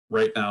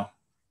right now.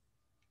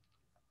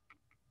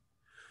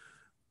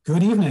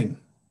 Good evening.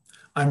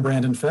 I'm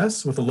Brandon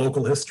Fess with the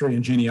Local History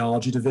and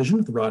Genealogy Division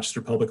at the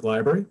Rochester Public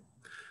Library.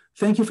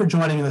 Thank you for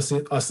joining us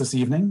this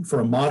evening for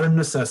A Modern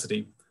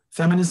Necessity,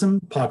 Feminism,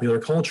 Popular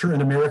Culture,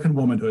 and American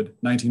Womanhood,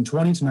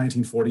 1920 to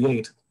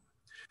 1948.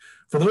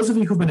 For those of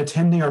you who've been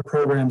attending our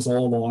programs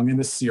all along in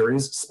this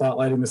series,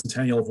 spotlighting the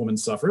centennial of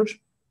women's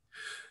suffrage,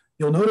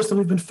 you'll notice that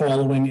we've been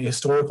following a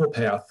historical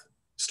path,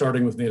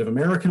 starting with Native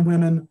American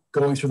women,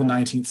 going through the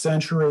 19th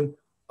century,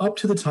 up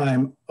to the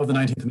time of the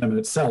 19th Amendment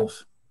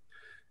itself.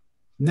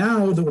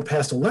 Now that we're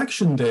past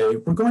Election Day,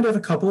 we're going to have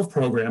a couple of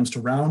programs to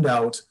round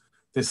out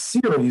this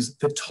series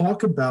that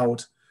talk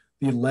about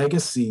the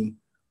legacy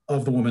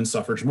of the women's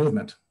suffrage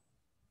movement.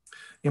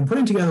 In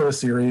putting together a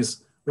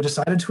series, we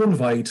decided to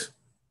invite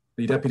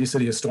the Deputy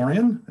City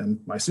Historian and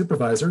my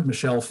supervisor,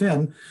 Michelle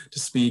Finn, to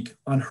speak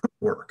on her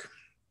work,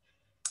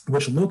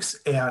 which looks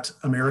at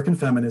American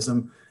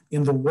feminism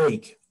in the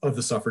wake of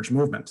the suffrage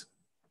movement.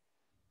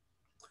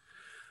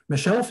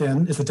 Michelle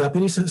Finn is the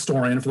Deputy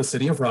Historian for the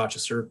City of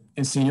Rochester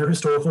and Senior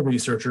Historical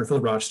Researcher for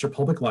the Rochester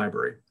Public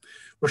Library,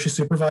 where she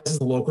supervises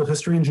the Local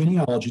History and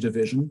Genealogy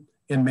Division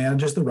and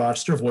manages the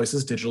Rochester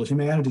Voices Digital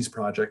Humanities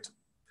Project.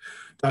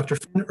 Dr.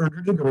 Finn earned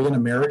her degree in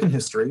American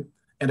History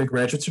and a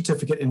graduate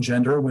certificate in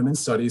Gender and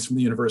Women's Studies from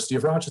the University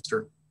of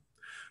Rochester.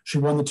 She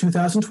won the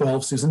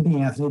 2012 Susan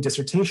B. Anthony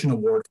Dissertation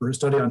Award for her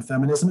study on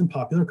feminism and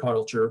popular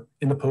culture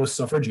in the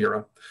post-suffrage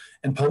era,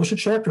 and published a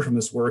chapter from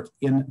this work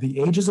in The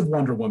Ages of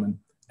Wonder Woman,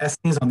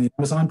 Essays on the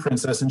Amazon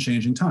Princess in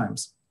Changing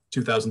Times,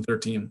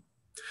 2013.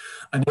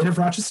 A native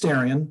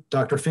Rochesterian,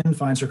 Dr. Finn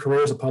finds her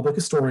career as a public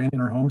historian in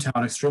her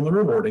hometown extremely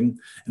rewarding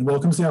and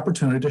welcomes the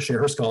opportunity to share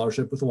her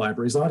scholarship with the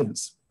library's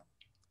audience.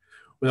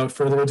 Without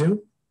further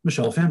ado,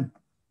 Michelle Finn.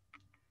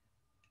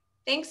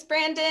 Thanks,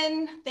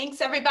 Brandon.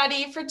 Thanks,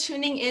 everybody, for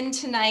tuning in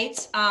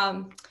tonight.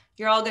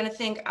 You're all going to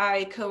think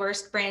I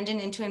coerced Brandon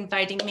into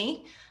inviting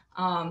me.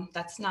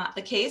 That's not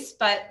the case,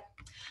 but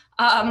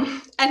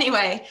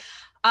anyway.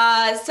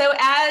 So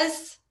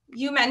as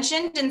you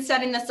mentioned in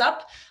setting this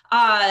up,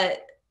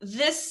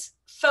 this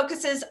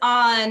focuses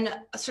on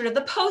sort of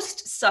the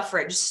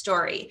post-suffrage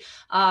story.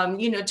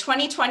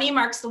 2020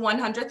 marks the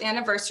 100th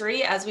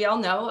anniversary, as we all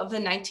know, of the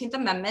 19th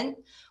Amendment,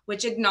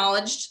 which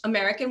acknowledged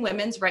American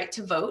women's right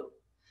to vote.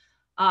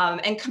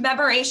 And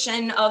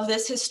commemoration of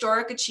this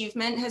historic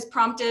achievement has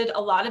prompted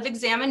a lot of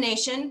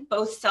examination,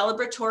 both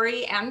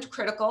celebratory and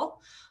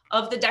critical,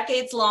 of the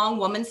decades-long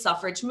women's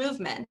suffrage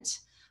movement,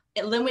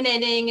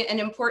 illuminating an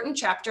important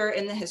chapter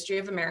in the history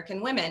of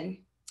American women.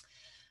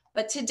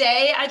 But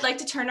today, I'd like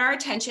to turn our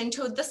attention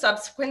to the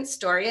subsequent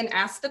story and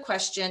ask the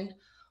question,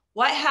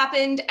 what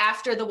happened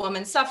after the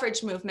women's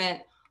suffrage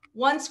movement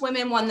once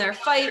women won their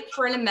fight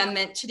for an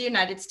amendment to the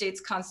United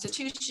States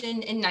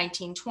Constitution in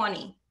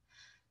 1920?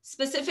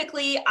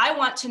 Specifically, I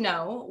want to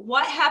know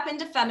what happened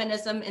to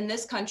feminism in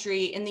this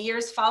country in the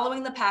years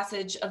following the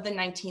passage of the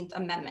 19th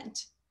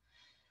Amendment.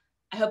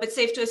 I hope it's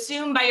safe to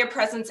assume by your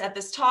presence at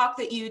this talk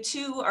that you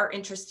too are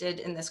interested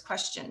in this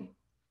question.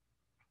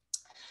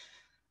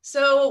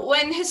 So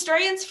when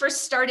historians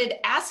first started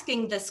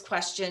asking this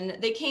question,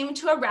 they came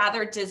to a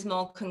rather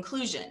dismal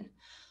conclusion,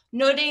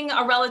 noting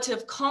a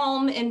relative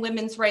calm in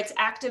women's rights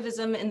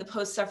activism in the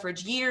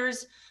post-suffrage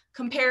years,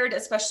 compared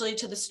especially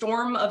to the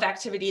storm of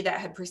activity that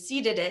had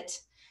preceded it.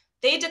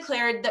 They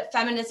declared that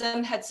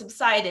feminism had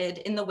subsided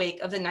in the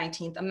wake of the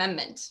 19th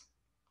Amendment.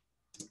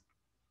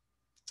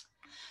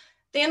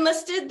 They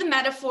enlisted the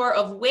metaphor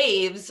of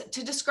waves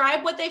to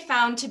describe what they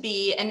found to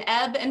be an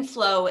ebb and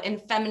flow in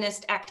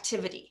feminist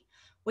activity,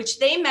 which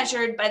they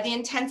measured by the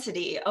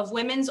intensity of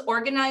women's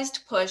organized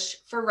push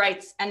for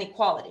rights and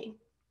equality.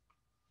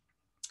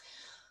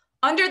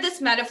 Under this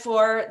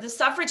metaphor, the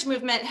suffrage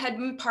movement had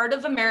been part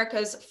of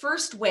America's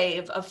first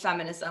wave of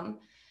feminism.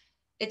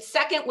 Its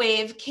second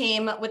wave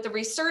came with the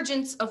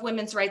resurgence of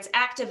women's rights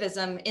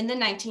activism in the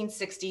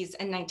 1960s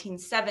and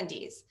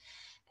 1970s.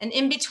 And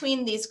in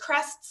between these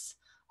crests,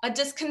 a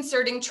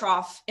disconcerting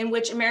trough in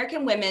which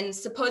American women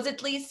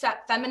supposedly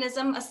set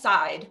feminism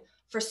aside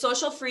for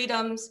social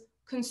freedoms,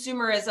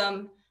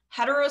 consumerism,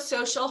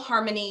 heterosocial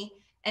harmony,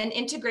 and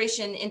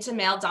integration into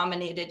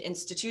male-dominated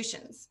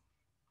institutions.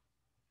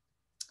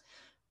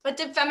 But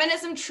did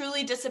feminism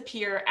truly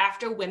disappear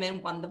after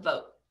women won the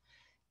vote?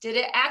 Did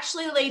it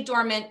actually lay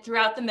dormant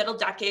throughout the middle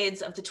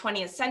decades of the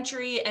 20th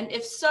century? And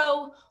if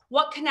so,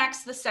 what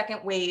connects the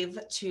second wave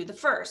to the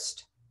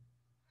first?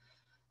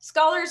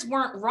 Scholars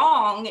weren't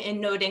wrong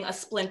in noting a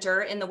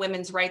splinter in the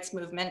women's rights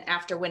movement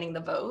after winning the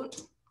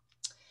vote.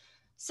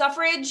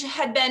 Suffrage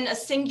had been a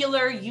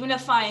singular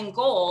unifying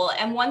goal,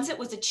 and once it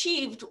was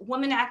achieved,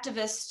 women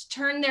activists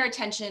turned their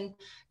attention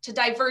to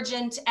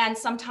divergent and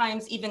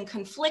sometimes even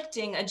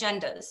conflicting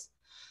agendas.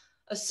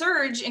 A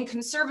surge in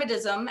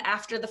conservatism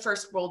after the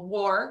First World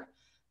War,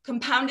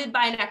 compounded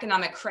by an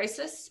economic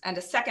crisis and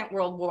a Second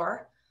World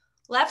War,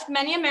 left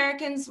many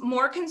Americans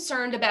more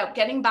concerned about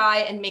getting by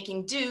and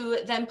making do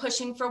than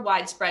pushing for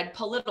widespread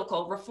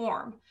political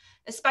reform,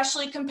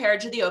 especially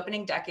compared to the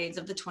opening decades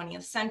of the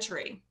 20th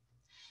century.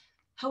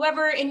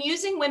 However, in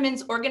using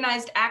women's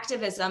organized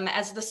activism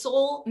as the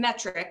sole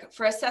metric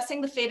for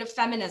assessing the fate of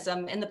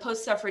feminism in the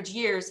post-suffrage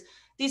years,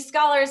 these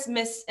scholars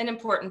miss an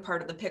important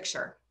part of the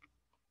picture.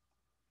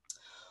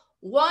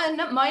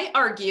 One might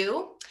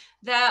argue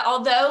that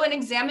although an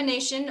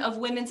examination of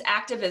women's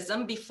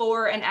activism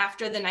before and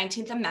after the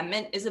 19th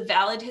Amendment is a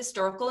valid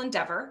historical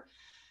endeavor,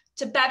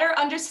 to better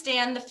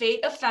understand the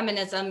fate of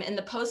feminism in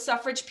the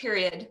post-suffrage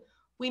period,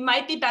 we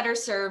might be better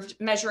served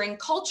measuring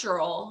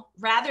cultural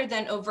rather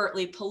than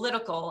overtly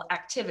political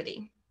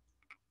activity.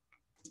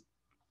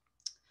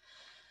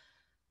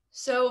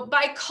 So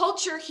by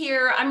culture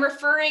here, I'm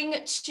referring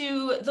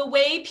to the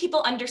way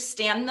people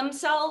understand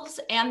themselves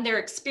and their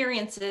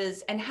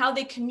experiences and how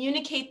they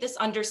communicate this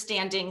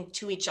understanding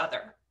to each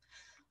other.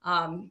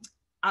 On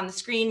the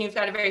screen, you've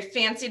got a very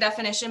fancy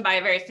definition by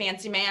a very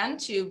fancy man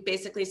to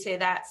basically say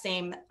that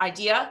same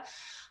idea,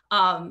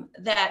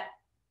 that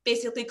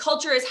basically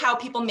culture is how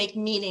people make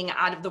meaning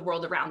out of the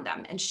world around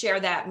them and share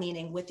that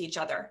meaning with each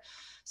other.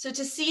 So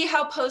to see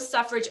how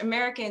post-suffrage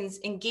Americans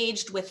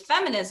engaged with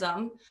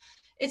feminism,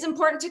 it's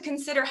important to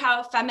consider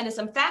how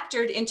feminism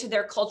factored into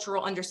their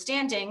cultural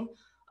understanding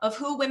of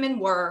who women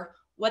were,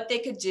 what they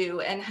could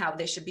do, and how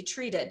they should be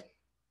treated.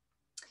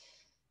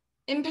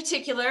 In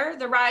particular,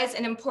 the rise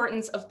and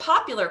importance of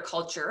popular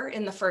culture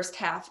in the first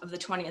half of the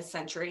 20th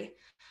century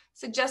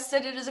suggests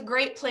that it is a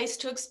great place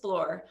to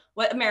explore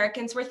what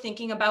Americans were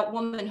thinking about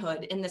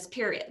womanhood in this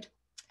period.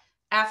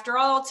 After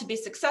all, to be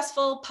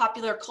successful,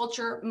 popular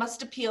culture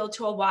must appeal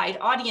to a wide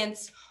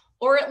audience,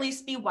 or at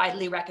least be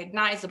widely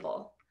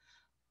recognizable.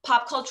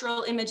 Pop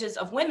cultural images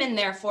of women,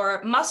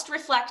 therefore, must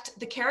reflect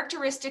the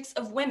characteristics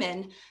of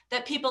women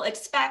that people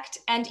expect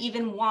and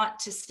even want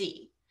to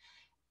see.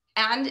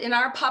 And in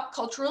our pop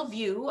cultural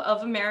view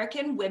of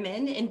American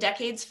women in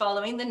decades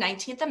following the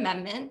 19th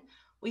Amendment,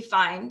 we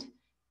find,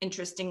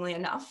 interestingly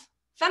enough,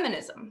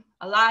 feminism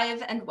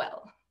alive and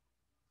well.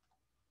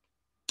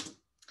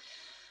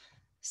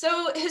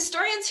 So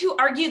historians who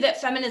argue that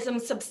feminism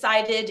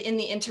subsided in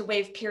the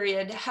interwave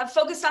period have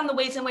focused on the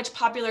ways in which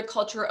popular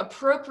culture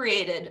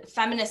appropriated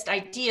feminist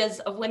ideas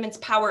of women's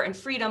power and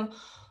freedom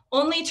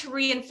only to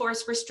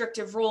reinforce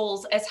restrictive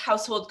roles as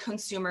household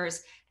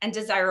consumers and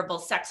desirable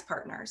sex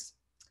partners.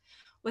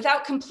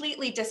 Without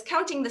completely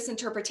discounting this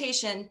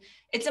interpretation,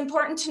 it's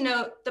important to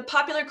note that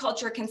popular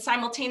culture can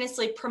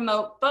simultaneously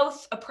promote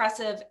both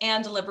oppressive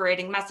and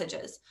liberating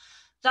messages.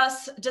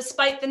 Thus,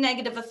 despite the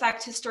negative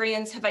effect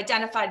historians have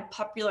identified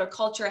popular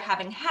culture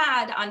having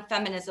had on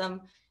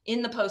feminism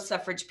in the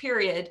post-suffrage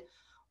period,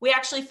 we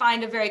actually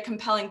find a very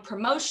compelling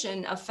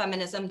promotion of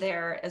feminism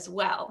there as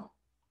well.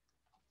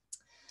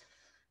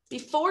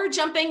 Before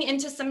jumping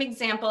into some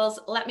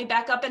examples, let me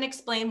back up and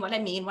explain what I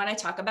mean when I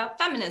talk about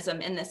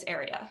feminism in this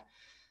era.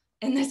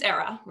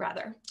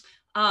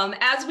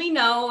 As we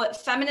know,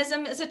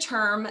 feminism is a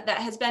term that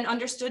has been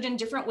understood in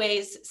different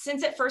ways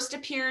since it first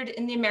appeared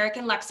in the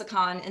American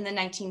lexicon in the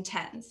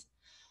 1910s.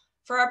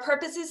 For our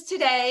purposes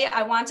today,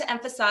 I want to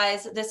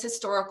emphasize this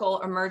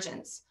historical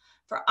emergence,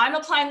 for I'm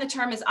applying the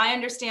term as I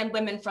understand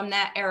women from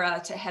that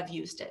era to have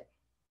used it.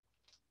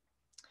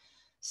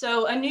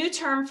 So a new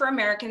term for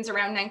Americans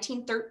around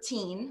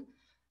 1913,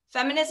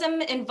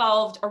 feminism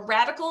involved a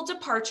radical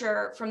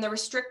departure from the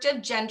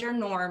restrictive gender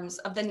norms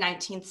of the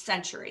 19th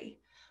century,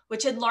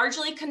 which had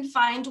largely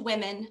confined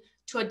women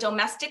to a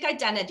domestic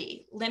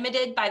identity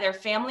limited by their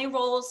family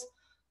roles,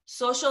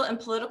 social and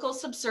political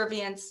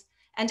subservience,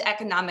 and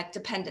economic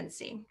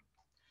dependency.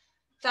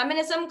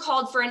 Feminism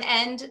called for an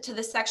end to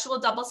the sexual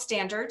double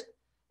standard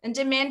and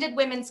demanded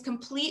women's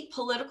complete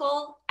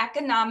political,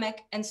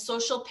 economic, and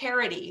social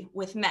parity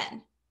with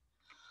men.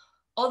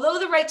 Although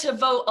the right to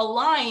vote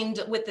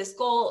aligned with this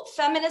goal,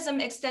 feminism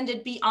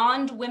extended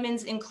beyond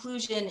women's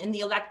inclusion in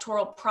the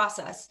electoral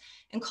process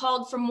and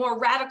called for more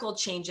radical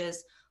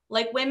changes,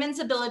 like women's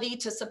ability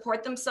to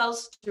support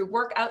themselves through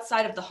work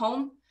outside of the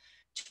home,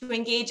 to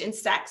engage in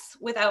sex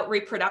without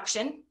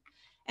reproduction,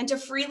 and to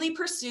freely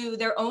pursue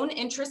their own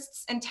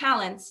interests and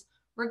talents,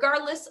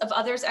 regardless of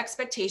others'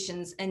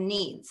 expectations and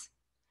needs.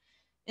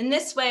 In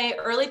this way,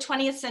 early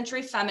 20th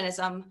century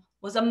feminism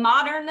was a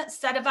modern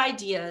set of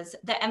ideas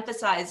that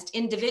emphasized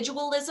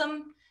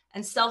individualism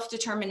and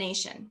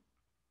self-determination.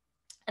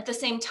 At the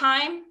same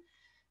time,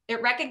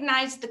 it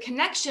recognized the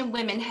connection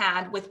women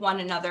had with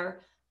one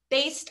another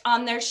based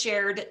on their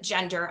shared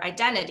gender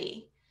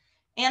identity,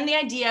 and the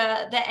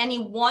idea that any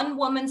one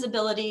woman's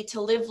ability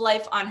to live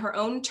life on her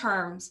own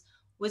terms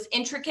was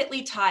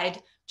intricately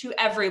tied to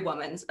every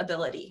woman's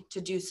ability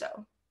to do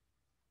so.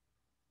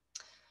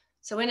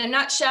 So in a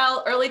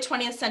nutshell, early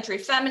 20th century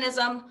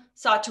feminism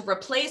sought to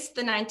replace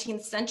the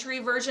 19th century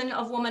version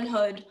of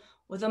womanhood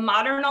with a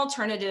modern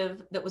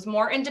alternative that was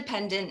more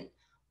independent,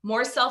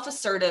 more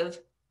self-assertive,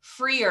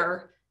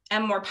 freer,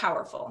 and more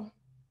powerful.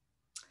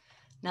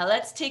 Now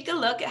let's take a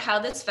look at how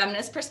this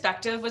feminist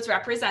perspective was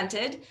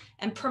represented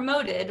and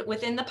promoted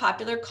within the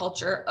popular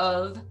culture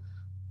of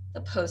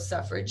the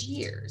post-suffrage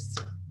years.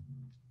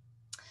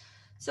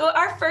 So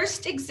our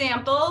first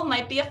example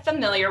might be a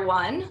familiar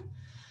one.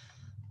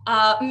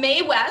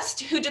 Mae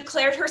West, who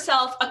declared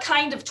herself a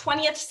kind of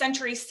 20th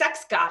century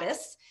sex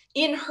goddess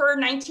in her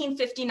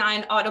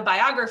 1959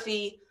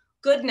 autobiography,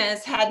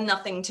 Goodness Had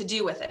Nothing to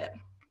Do with It.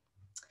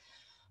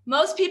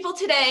 Most people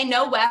today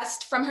know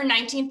West from her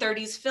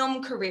 1930s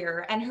film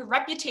career and her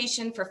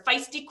reputation for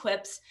feisty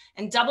quips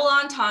and double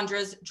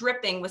entendres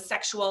dripping with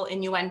sexual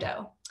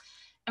innuendo.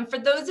 And for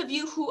those of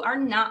you who are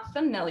not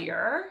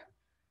familiar,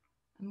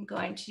 I'm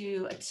going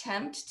to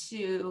attempt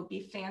to be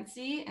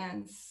fancy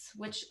and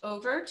switch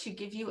over to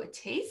give you a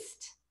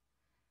taste.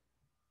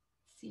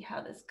 See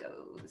how this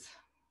goes.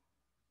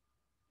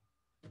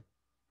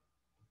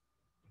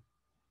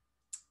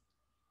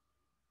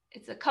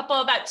 It's a couple,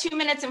 about 2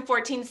 minutes and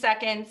 14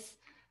 seconds.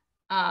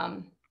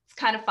 It's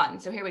kind of fun,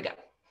 so here we go.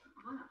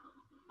 Well,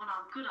 when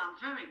I'm good, I'm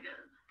very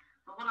good.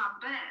 But when I'm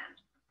bad,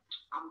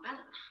 I'm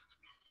better.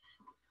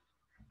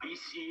 I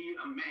see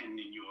a man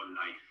in your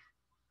life.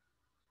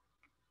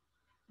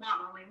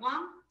 One, only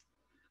one?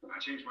 I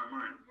changed my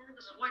mind. Yeah,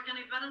 does it work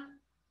any better?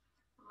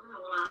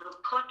 Well, when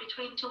I'm caught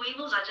between two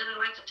evils, I generally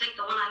like to take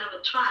the one I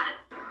never tried.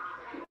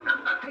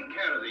 Take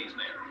care of these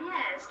men.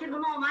 Yes, give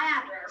them all my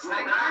address. I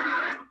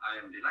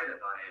am delighted.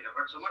 I have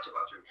heard so much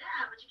about you.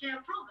 Yeah, but you can't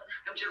prove it.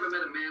 Haven't you ever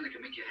met a man that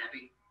can make you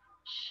happy?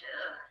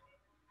 Sure.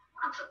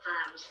 Lots of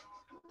times.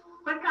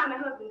 What kind of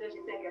husband does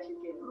you think I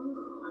should get?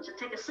 I should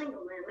take a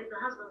single man, leave the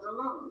husbands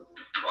alone.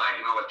 Well, I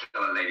can always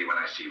tell a lady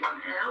when I see one.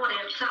 Yeah, what do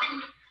you tell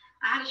them?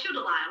 I had to shoot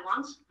a lion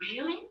once.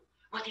 Really?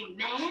 Was he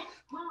mad?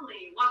 Well,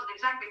 he wasn't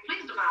exactly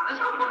pleased about it.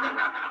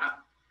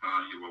 Oh,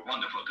 you were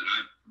wonderful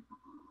tonight.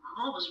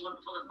 I'm always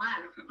wonderful at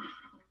mine.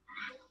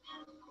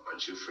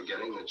 Aren't you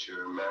forgetting that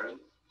you're married?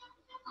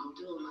 I'm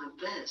doing my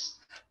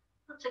best.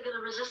 Not to get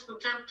a resistant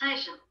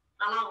temptation.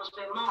 There'll always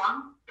be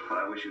more.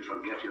 Well, I wish you'd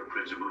forget your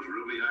principles,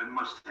 Ruby. I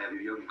must have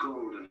you. Your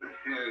golden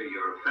hair,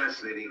 your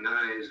fascinating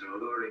eyes, and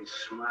alluring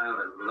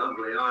smile, and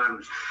lovely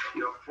arms.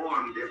 Your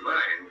form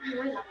divine.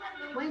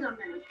 Wait a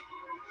minute.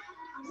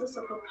 Is this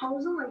a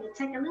proposal or you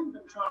take an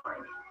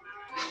inventory?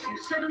 You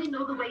certainly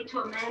know the way to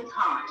a man's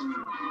heart.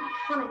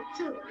 Funny,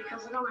 too,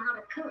 because I don't know how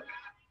to cook.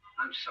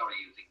 I'm sorry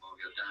you think more of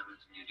your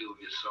diamonds than you do of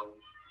your soul.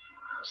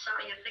 I'm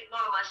sorry you think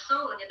more of my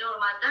soul than you do of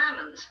my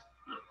diamonds.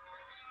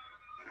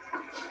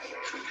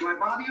 Do I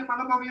bother you if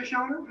I look over your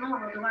shoulder? No,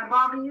 do I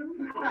bother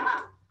you?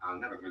 I'll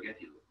never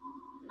forget you.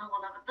 No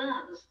one ever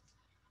does.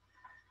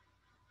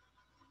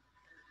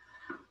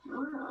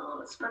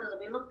 Well, it's better to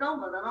be looked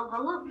over than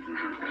overlooked.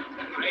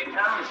 Great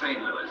town, St.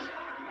 Louis.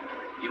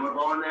 You were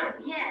born there?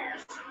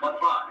 Yes. What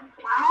part?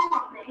 All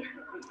of me.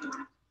 What'd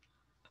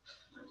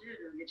you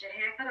do? Get your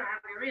hair cut or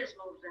have your ears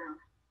moved down?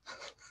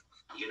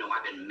 You know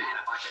I've been mad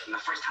about you from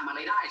the first time I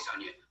laid eyes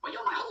on you. Well,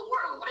 you're my whole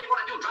world. What do you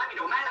want to do, drive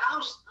me to a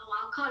madhouse? Oh,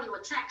 I'll call you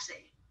a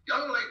taxi.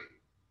 Young lady,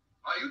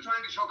 are you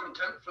trying to show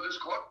contempt for this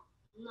court?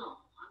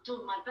 No, I'm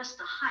doing my best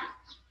to hide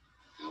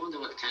it. I wonder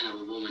what kind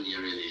of a woman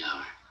you really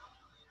are.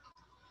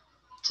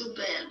 Too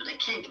bad, but I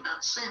can't give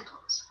out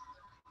samples.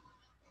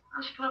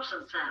 I'll show up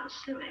sometimes,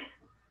 silly.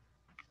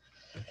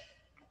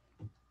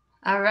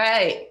 All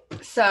right,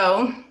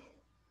 so,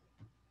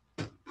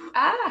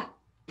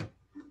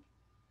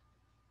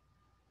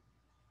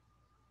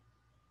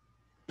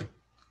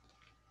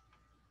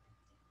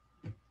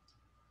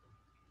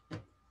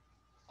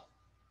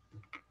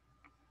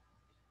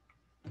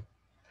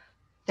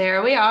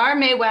 there we are,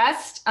 Mae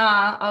West,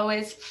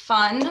 always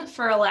fun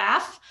for a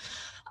laugh.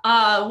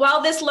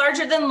 While this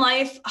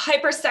larger-than-life,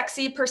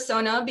 hyper-sexy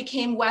persona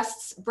became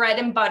West's bread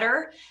and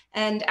butter,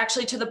 and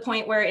actually to the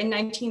point where in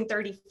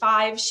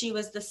 1935, she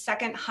was the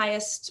second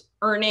highest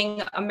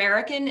earning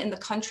American in the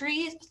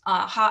country,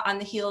 hot on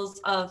the heels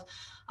of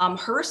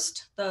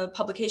Hearst, the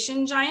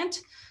publication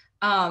giant.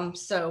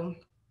 So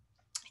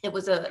it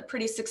was a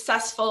pretty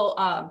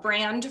successful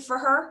brand for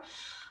her.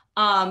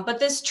 But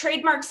this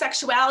trademark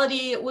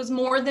sexuality was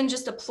more than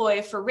just a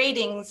ploy for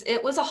ratings.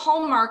 It was a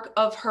hallmark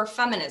of her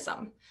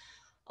feminism,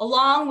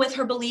 along with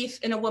her belief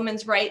in a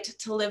woman's right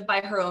to live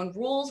by her own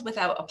rules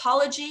without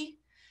apology,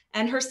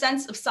 and her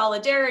sense of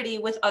solidarity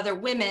with other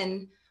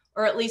women,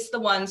 or at least the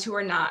ones who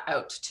were not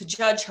out to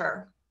judge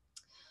her.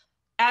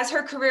 As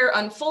her career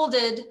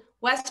unfolded,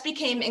 West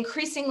became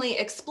increasingly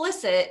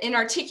explicit in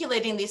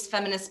articulating these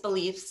feminist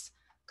beliefs,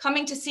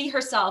 coming to see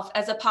herself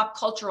as a pop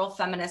cultural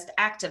feminist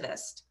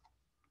activist.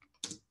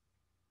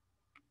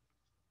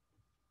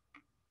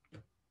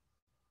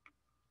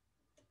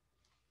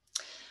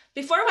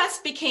 Before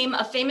West became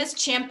a famous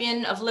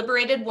champion of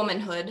liberated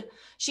womanhood,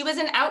 she was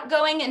an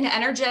outgoing and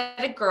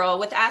energetic girl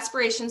with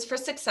aspirations for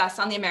success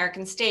on the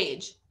American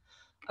stage.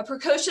 A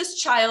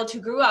precocious child who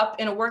grew up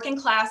in a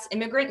working-class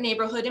immigrant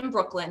neighborhood in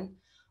Brooklyn,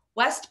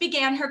 West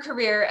began her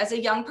career as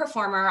a young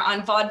performer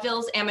on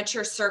vaudeville's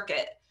amateur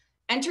circuit,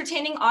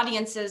 entertaining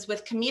audiences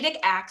with comedic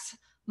acts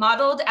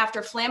modeled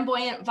after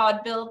flamboyant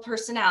vaudeville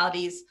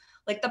personalities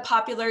like the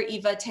popular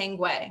Eva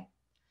Tanguay.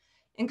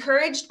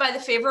 Encouraged by the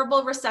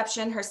favorable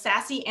reception her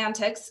sassy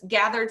antics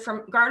garnered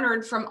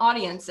from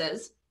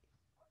audiences,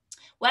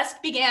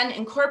 West began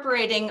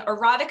incorporating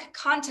erotic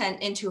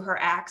content into her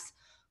acts,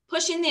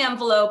 pushing the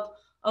envelope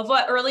of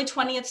what early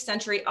 20th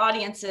century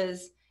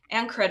audiences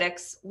and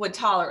critics would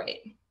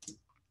tolerate.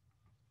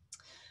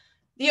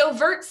 The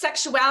overt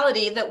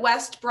sexuality that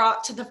West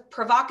brought to the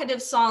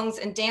provocative songs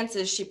and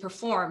dances she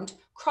performed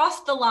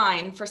crossed the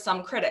line for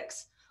some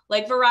critics,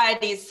 like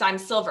Variety's Sime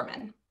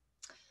Silverman.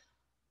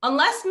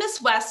 Unless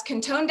Miss West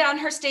can tone down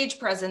her stage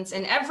presence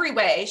in every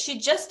way, she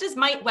just as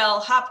might well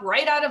hop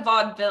right out of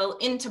vaudeville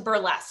into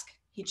burlesque,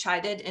 he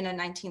chided in a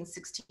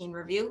 1916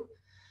 review.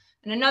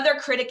 And another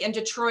critic in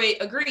Detroit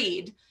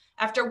agreed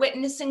after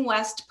witnessing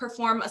West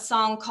perform a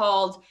song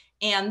called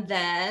And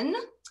Then,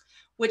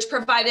 which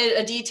provided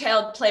a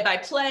detailed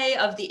play-by-play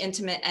of the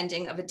intimate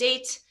ending of a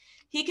date.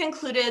 He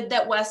concluded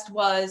that West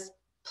was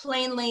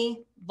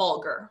plainly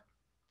vulgar.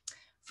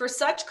 For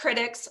such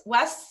critics,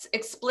 West's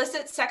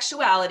explicit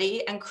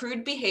sexuality and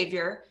crude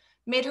behavior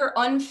made her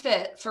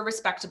unfit for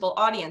respectable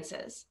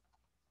audiences.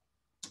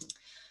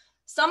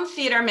 Some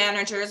theater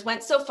managers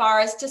went so far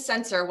as to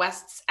censor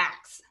West's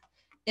acts.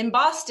 In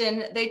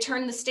Boston, they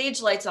turned the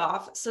stage lights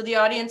off so the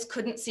audience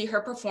couldn't see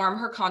her perform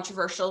her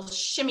controversial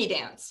shimmy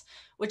dance,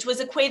 which was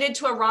equated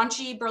to a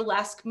raunchy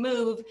burlesque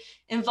move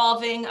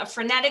involving a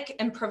frenetic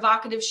and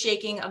provocative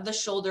shaking of the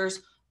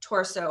shoulders,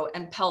 torso,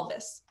 and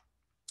pelvis.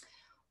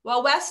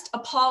 While West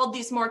appalled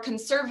these more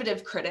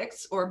conservative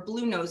critics, or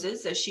blue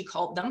noses as she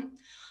called them,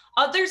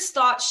 others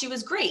thought she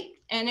was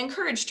great and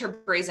encouraged her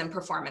brazen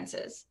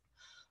performances.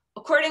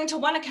 According to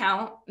one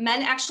account,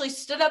 men actually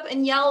stood up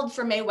and yelled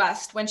for Mae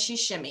West when she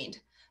shimmied.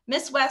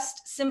 Miss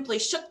West simply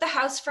shook the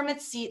house from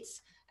its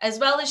seats, as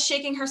well as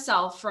shaking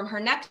herself from her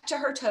neck to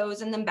her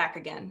toes and then back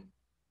again.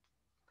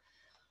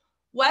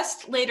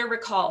 West later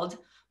recalled,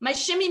 "My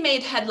shimmy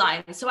made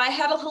headlines, so I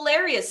had a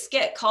hilarious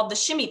skit called The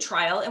Shimmy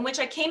Trial, in which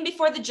I came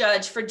before the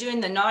judge for doing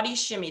the naughty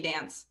shimmy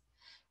dance."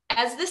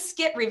 As this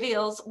skit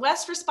reveals,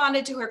 West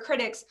responded to her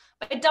critics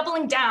by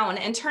doubling down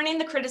and turning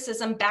the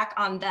criticism back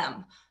on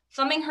them,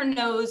 thumbing her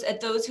nose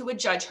at those who would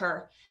judge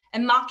her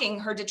and mocking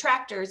her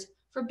detractors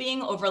for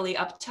being overly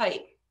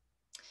uptight.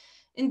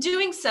 In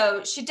doing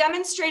so, she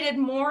demonstrated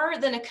more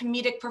than a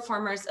comedic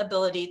performer's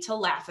ability to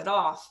laugh it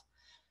off.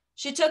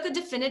 She took a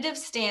definitive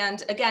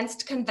stand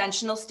against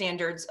conventional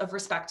standards of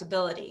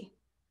respectability.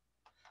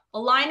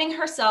 Aligning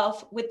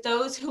herself with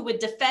those who would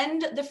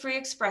defend the free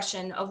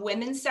expression of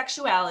women's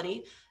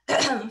sexuality,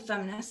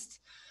 feminists,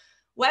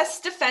 West's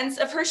defense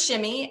of her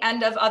shimmy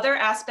and of other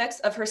aspects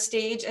of her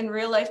stage and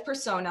real-life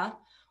persona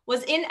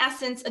was in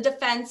essence a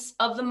defense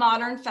of the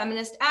modern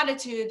feminist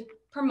attitude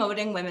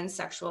promoting women's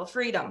sexual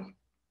freedom.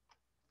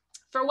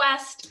 For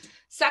West,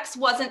 sex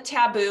wasn't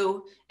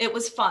taboo, it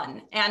was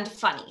fun and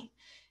funny.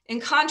 In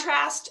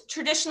contrast,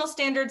 traditional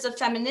standards of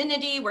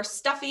femininity were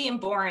stuffy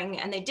and boring,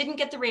 and they didn't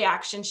get the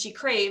reaction she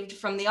craved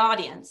from the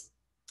audience.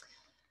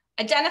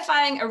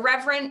 Identifying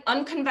irreverent,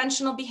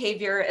 unconventional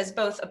behavior as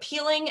both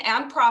appealing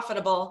and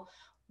profitable,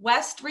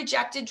 West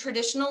rejected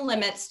traditional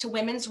limits to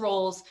women's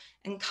roles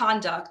and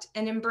conduct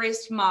and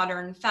embraced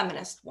modern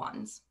feminist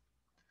ones.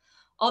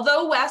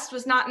 Although West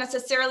was not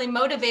necessarily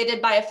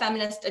motivated by a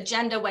feminist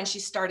agenda when she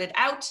started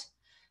out,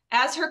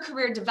 as her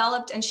career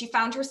developed and she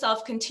found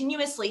herself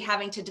continuously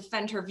having to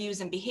defend her views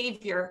and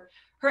behavior,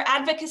 her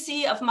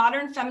advocacy of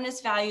modern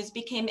feminist values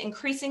became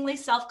increasingly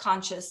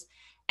self-conscious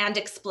and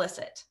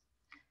explicit.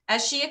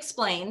 As she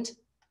explained,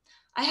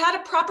 "I had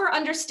a proper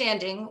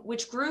understanding,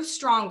 which grew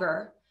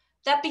stronger,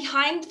 that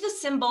behind the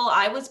symbol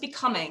I was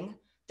becoming,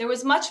 there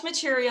was much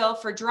material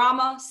for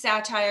drama,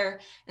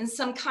 satire, and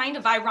some kind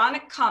of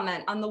ironic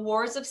comment on the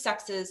wars of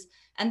sexes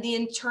and the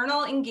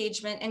internal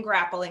engagement and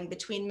grappling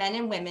between men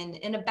and women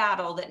in a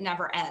battle that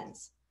never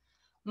ends.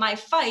 My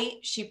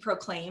fight," she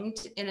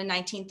proclaimed in a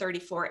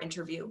 1934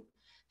 interview,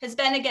 "has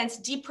been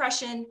against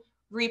depression,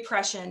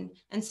 repression,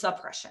 and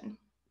suppression."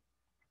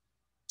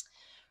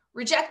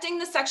 Rejecting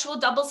the sexual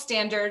double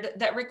standard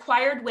that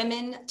required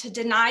women to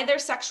deny their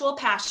sexual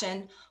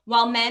passion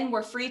while men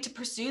were free to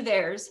pursue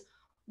theirs,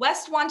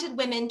 West wanted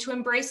women to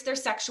embrace their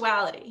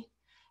sexuality.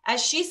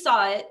 As she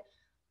saw it,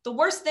 the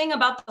worst thing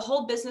about the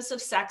whole business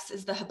of sex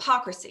is the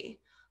hypocrisy.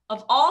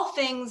 Of all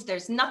things,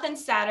 there's nothing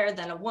sadder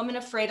than a woman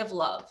afraid of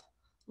love.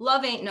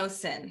 Love ain't no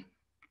sin.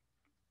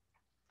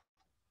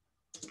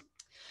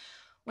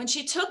 When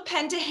she took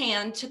pen to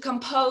hand to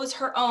compose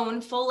her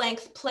own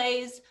full-length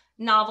plays,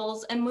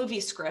 novels, and movie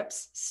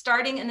scripts,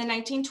 starting in the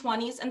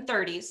 1920s and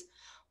 30s,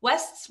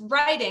 West's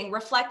writing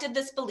reflected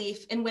this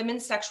belief in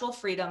women's sexual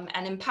freedom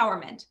and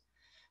empowerment.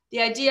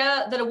 The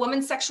idea that a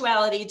woman's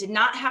sexuality did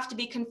not have to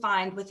be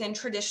confined within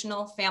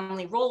traditional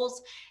family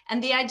roles,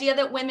 and the idea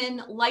that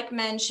women, like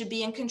men, should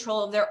be in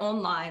control of their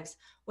own lives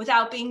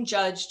without being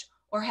judged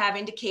or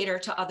having to cater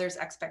to others'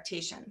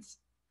 expectations.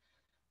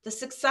 The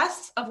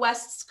success of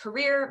West's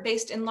career,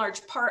 based in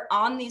large part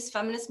on these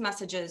feminist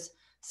messages,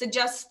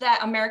 suggests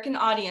that American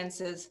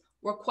audiences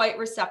were quite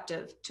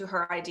receptive to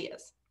her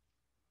ideas.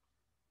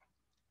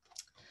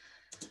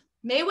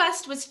 Mae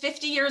West was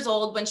 50 years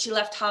old when she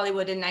left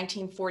Hollywood in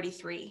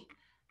 1943.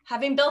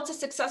 Having built a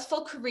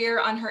successful career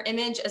on her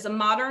image as a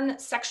modern,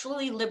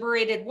 sexually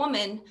liberated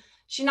woman,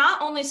 She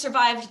not only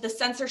survived the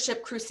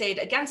censorship crusade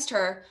against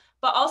her,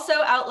 but also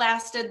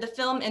outlasted the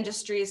film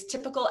industry's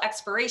typical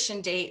expiration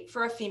date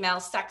for a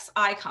female sex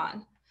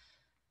icon.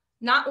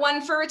 Not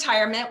one for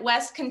retirement,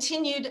 West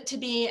continued to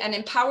be an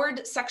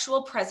empowered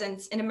sexual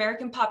presence in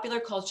American popular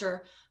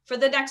culture for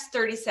the next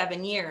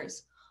 37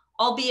 years,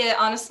 albeit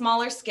on a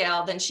smaller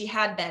scale than she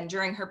had been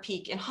during her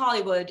peak in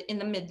Hollywood in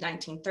the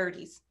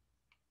mid-1930s.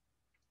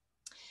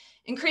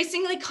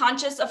 Increasingly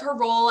conscious of her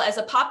role as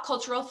a pop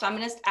cultural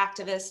feminist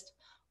activist,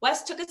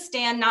 West took a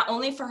stand not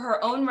only for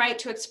her own right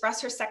to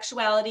express her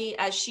sexuality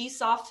as she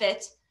saw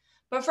fit,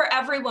 but for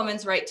every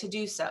woman's right to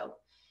do so.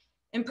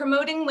 In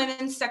promoting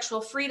women's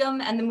sexual freedom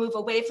and the move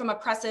away from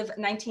oppressive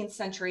 19th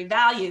century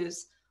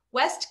values,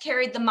 West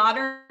carried the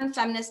modern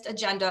feminist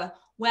agenda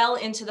well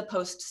into the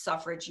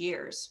post-suffrage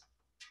years.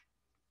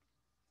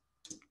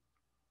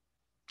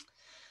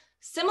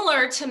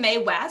 Similar to Mae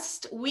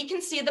West, we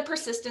can see the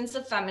persistence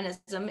of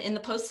feminism in the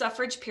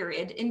post-suffrage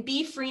period in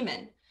Bea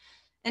Freeman,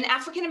 an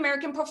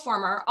African-American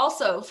performer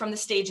also from the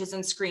stages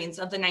and screens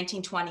of the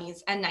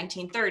 1920s and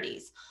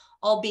 1930s,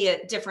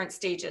 albeit different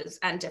stages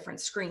and different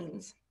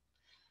screens.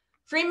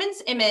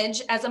 Freeman's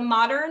image as a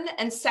modern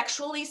and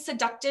sexually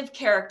seductive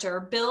character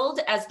billed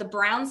as the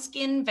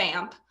brown-skinned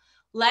vamp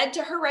led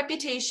to her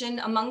reputation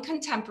among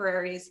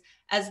contemporaries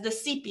as the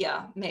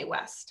sepia Mae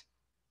West.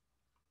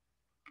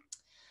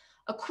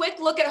 A quick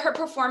look at her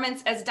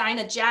performance as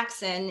Dinah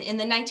Jackson in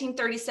the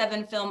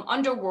 1937 film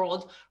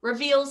Underworld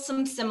reveals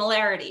some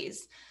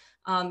similarities.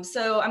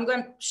 So I'm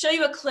going to show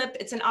you a clip.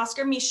 It's an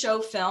Oscar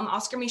Michaud film.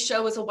 Oscar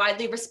Michaud was a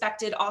widely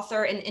respected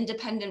author and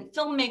independent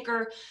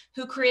filmmaker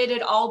who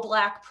created all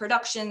Black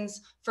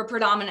productions for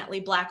predominantly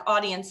Black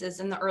audiences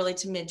in the early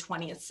to mid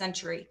 20th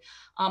century.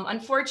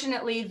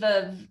 Unfortunately,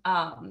 the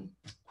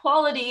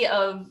quality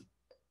of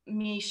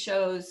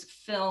Michaud's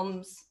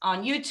films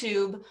on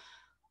YouTube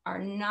are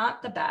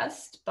not the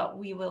best, but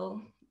we will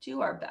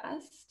do our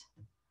best.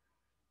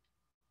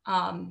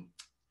 And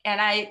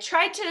I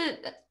tried to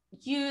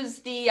use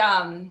the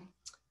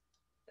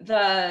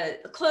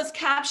closed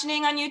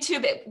captioning on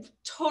YouTube. It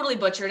totally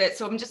butchered it.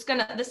 So I'm just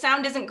gonna, the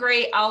sound isn't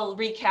great. I'll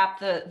recap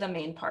the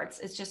main parts.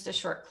 It's just a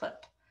short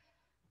clip.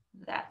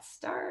 That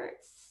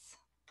starts.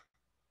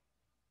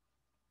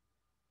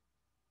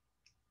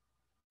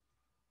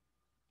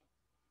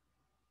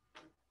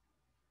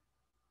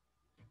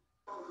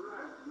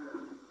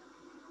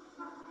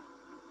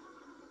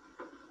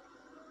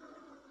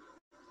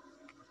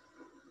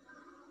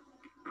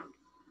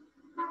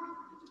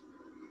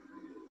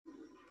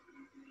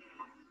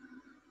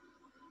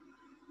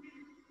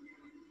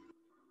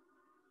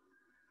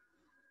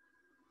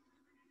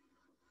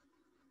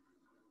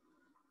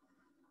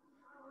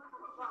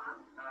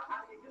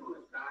 How do you do,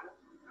 Miss Dinah?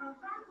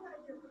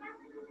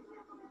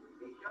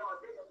 He sure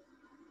did.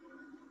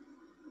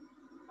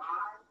 5,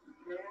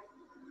 10,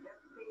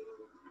 15,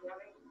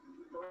 20,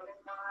 25,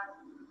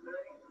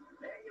 30.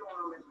 There you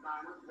are, Miss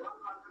Dinah. $100.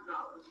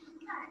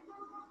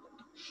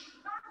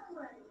 By the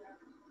way,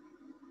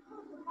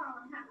 who's the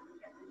problem having to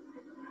get this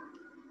picture?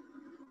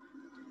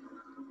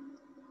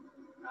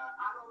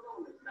 I don't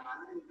know, Miss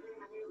Dinah. He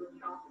came in here with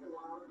Chauncey a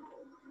while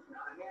ago.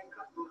 Now, the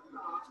haircut from the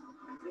top,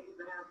 and these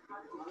have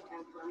plenty money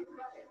and plenty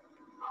credit.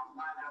 I'll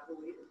find out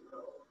who he is,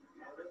 though,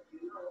 and let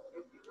you know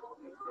if you don't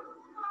mix it. Oh,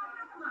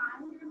 come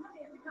on. Your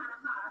money is kind of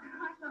hard.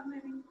 I thought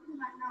maybe you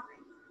might know me.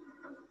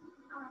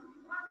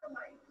 By the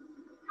way,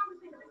 come to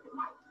think of it, you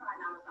might find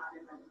out about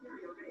his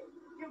material ring.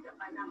 You get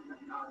my number.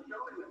 Show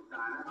me, Miss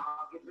Dinah.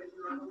 I'll get ready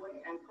to run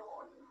away and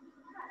call you.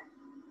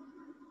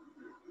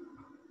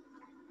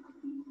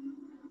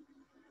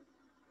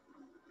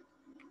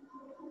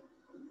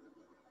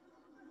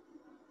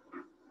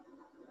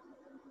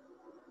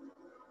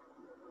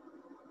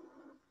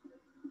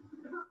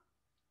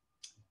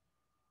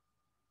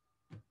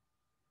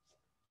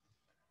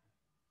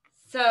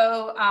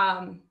 So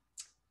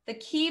the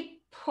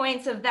key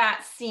points of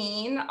that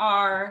scene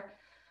are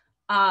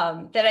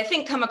that I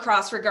think come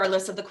across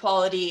regardless of the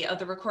quality of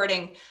the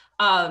recording.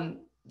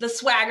 The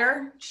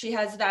swagger, she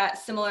has that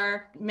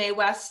similar Mae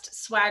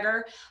West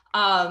swagger.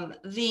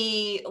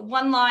 The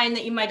one line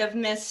that you might have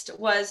missed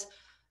was,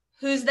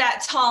 "Who's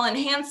that tall and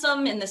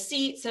handsome in the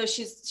seat?" So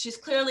she's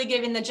clearly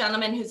giving the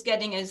gentleman who's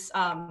getting his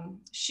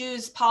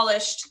shoes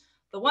polished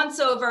the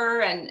once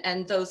over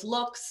and those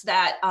looks,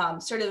 that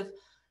sort of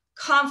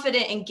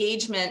confident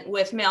engagement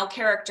with male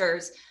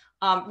characters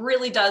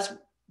really does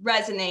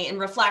resonate and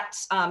reflect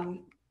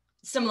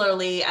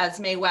similarly as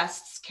Mae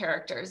West's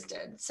characters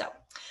did. So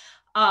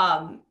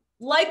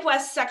like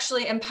West's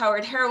sexually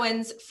empowered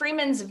heroines,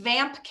 Freeman's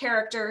vamp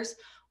characters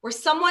were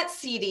somewhat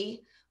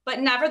seedy, but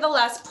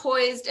nevertheless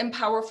poised and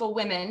powerful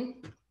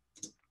women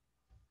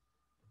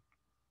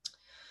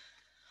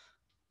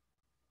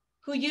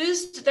who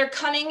used their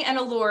cunning and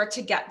allure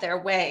to get their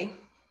way.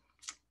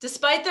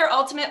 Despite their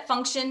ultimate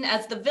function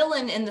as the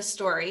villain in the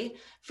story,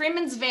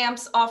 Freeman's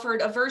vamps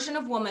offered a version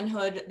of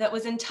womanhood that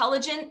was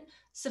intelligent,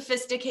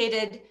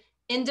 sophisticated,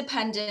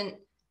 independent,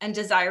 and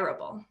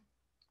desirable.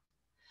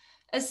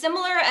 As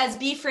similar as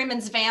Bea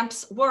Freeman's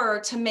vamps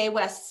were to Mae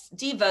West's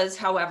divas,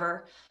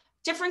 however,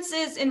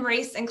 Differences in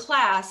race and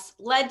class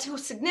led to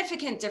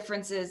significant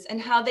differences in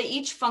how they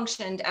each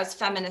functioned as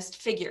feminist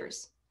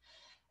figures.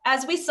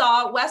 As we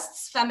saw,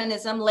 West's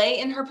feminism lay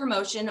in her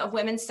promotion of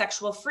women's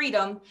sexual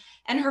freedom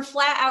and her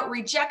flat-out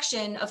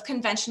rejection of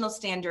conventional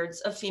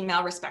standards of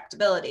female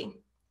respectability.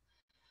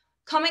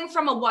 Coming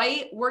from a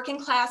white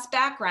working-class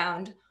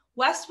background,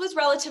 West was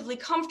relatively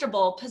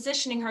comfortable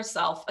positioning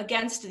herself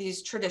against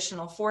these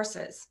traditional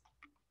forces.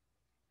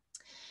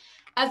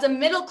 As a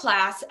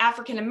middle-class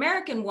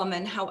African-American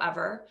woman,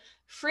 however,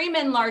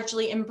 Freeman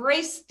largely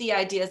embraced the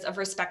ideas of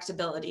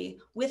respectability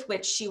with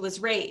which she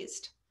was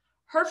raised.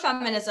 Her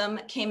feminism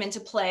came into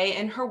play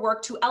in her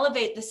work to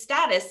elevate the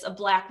status of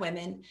Black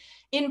women,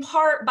 in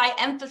part by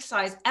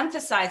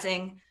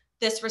emphasizing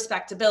this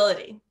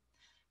respectability,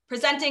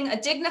 presenting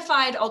a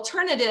dignified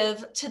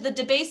alternative to the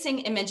debasing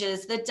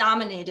images that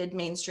dominated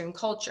mainstream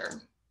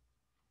culture.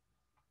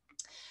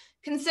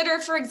 Consider,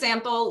 for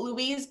example,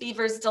 Louise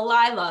Beaver's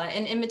Delilah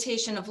in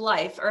Imitation of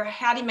Life, or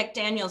Hattie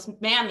McDaniel's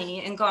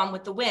Mammy in Gone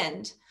with the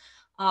Wind,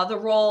 the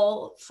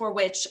role for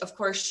which, of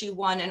course, she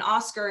won an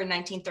Oscar in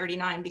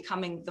 1939,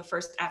 becoming the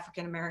first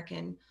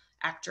African-American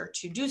actor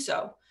to do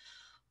so.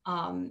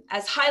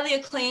 As highly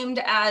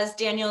acclaimed as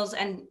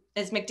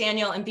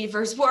McDaniel and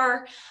Beavers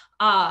were,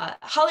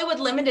 Hollywood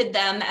limited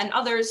them and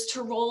others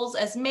to roles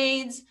as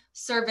maids,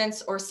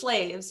 servants, or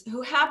slaves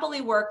who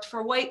happily worked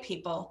for white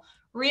people,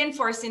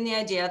 reinforcing the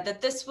idea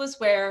that this was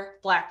where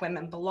Black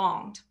women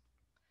belonged.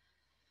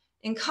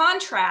 In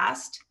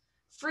contrast,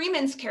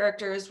 Freeman's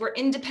characters were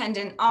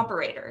independent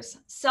operators,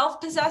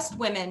 self-possessed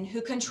women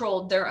who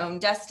controlled their own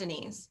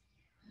destinies.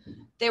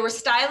 They were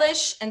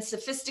stylish and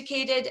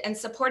sophisticated and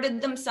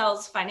supported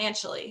themselves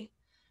financially.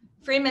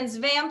 Freeman's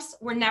vamps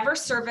were never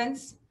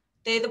servants.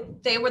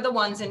 They were the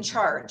ones in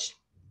charge.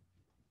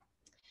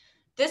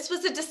 This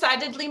was a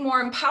decidedly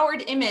more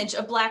empowered image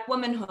of Black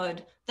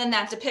womanhood than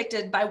that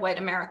depicted by white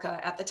America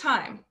at the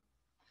time.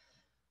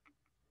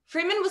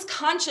 Freeman was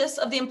conscious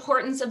of the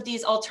importance of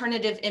these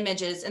alternative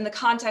images in the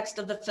context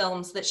of the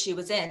films that she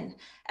was in.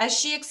 As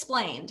she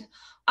explained,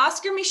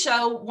 Oscar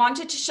Micheaux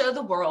wanted to show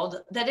the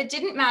world that it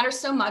didn't matter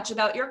so much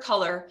about your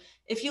color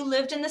if you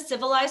lived in the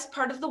civilized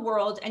part of the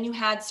world and you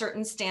had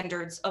certain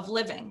standards of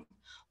living.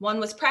 One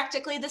was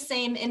practically the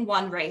same in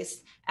one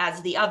race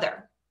as the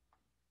other.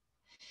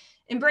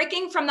 In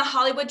breaking from the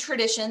Hollywood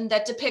tradition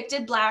that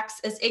depicted Blacks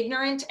as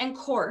ignorant and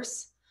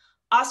coarse,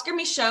 Oscar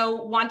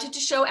Micheaux wanted to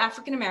show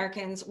African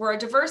Americans were a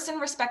diverse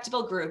and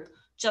respectable group,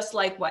 just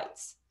like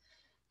whites.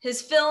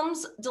 His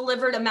films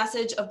delivered a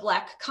message of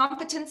Black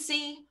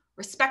competency,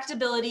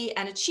 respectability,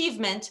 and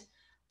achievement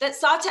that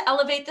sought to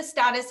elevate the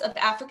status of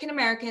African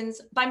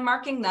Americans by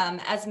marking them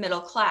as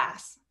middle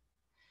class.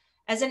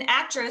 As an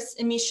actress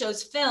in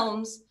Micheaux's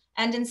films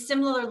and in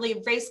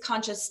similarly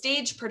race-conscious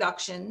stage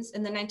productions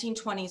in the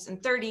 1920s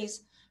and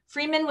 30s,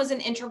 Freeman was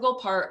an integral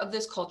part of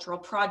this cultural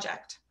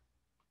project.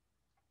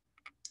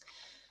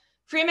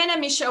 Freeman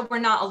and Micheaux were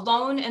not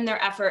alone in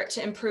their effort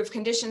to improve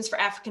conditions for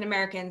African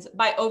Americans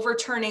by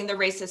overturning the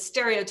racist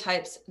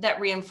stereotypes that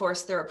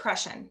reinforced their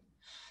oppression.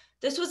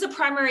 This was a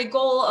primary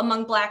goal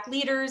among Black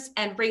leaders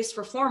and race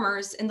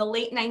reformers in the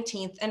late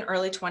 19th and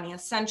early 20th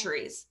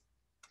centuries.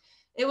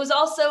 It was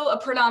also a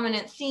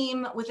predominant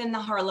theme within the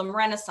Harlem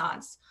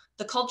Renaissance,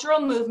 the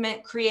cultural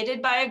movement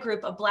created by a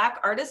group of Black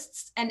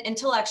artists and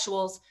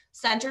intellectuals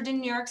centered in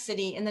New York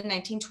City in the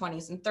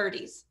 1920s and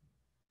 30s.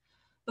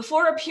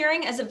 Before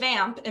appearing as a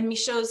vamp in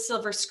Micheaux's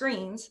silver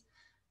screens,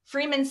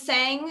 Freeman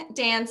sang,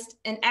 danced,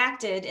 and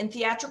acted in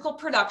theatrical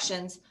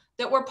productions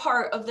that were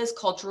part of this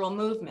cultural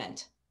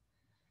movement.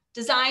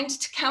 Designed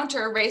to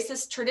counter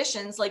racist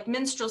traditions like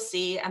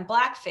minstrelsy and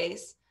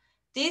blackface,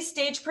 these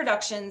stage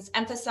productions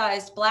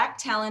emphasized Black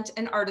talent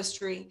and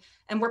artistry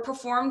and were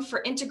performed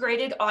for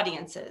integrated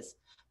audiences,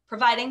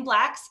 providing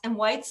Blacks and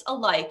whites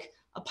alike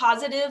a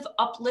positive,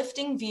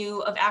 uplifting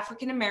view of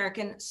African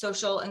American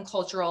social and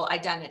cultural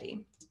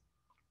identity.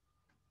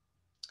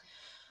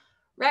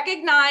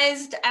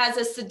 Recognized as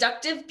a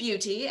seductive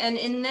beauty, and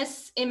in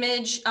this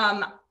image,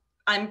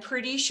 I'm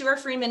pretty sure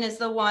Freeman is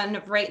the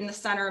one right in the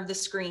center of the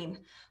screen.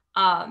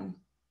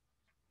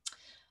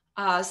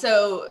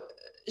 So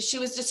she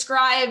was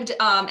described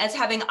as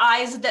having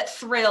eyes that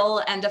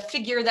thrill and a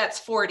figure that's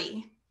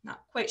 40.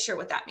 Not quite sure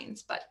what that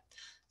means, but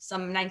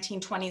some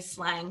 1920s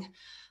slang.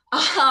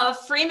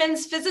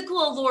 Freeman's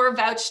physical allure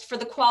vouched for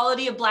the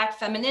quality of Black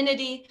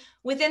femininity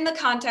within the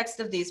context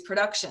of these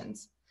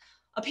productions.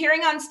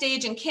 Appearing on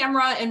stage and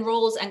camera in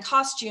roles and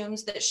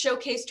costumes that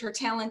showcased her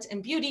talent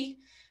and beauty,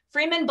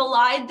 Freeman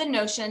belied the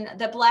notion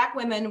that Black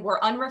women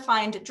were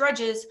unrefined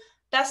drudges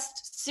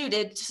best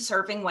suited to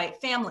serving white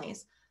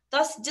families,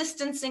 thus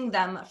distancing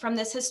them from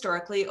this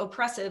historically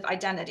oppressive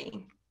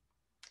identity.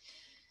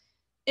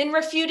 In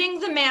refuting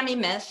the mammy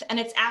myth and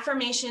its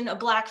affirmation of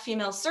Black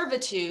female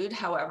servitude,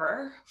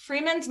 however,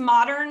 Freeman's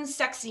modern,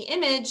 sexy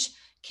image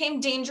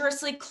came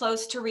dangerously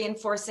close to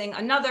reinforcing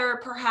another,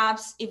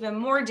 perhaps even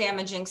more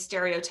damaging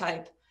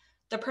stereotype,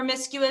 the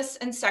promiscuous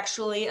and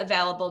sexually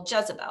available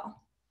Jezebel.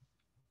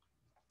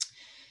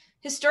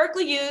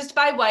 Historically used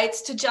by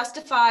whites to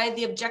justify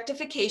the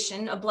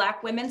objectification of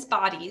Black women's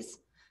bodies,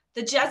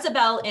 the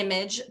Jezebel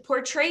image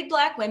portrayed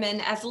Black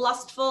women as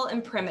lustful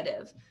and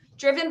primitive,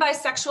 driven by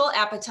sexual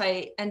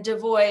appetite and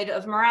devoid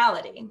of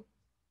morality.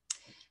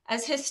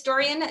 As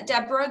historian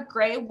Deborah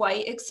Gray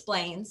White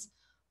explains,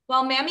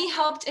 while Mammy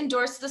helped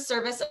endorse the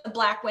service of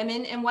Black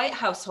women in white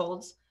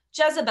households,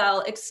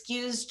 Jezebel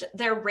excused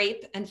their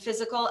rape and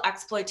physical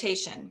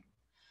exploitation.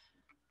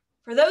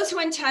 For those who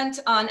intent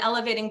on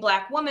elevating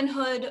Black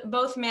womanhood,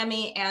 both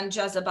Mammy and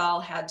Jezebel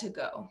had to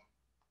go.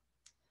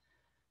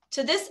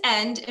 To this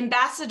end,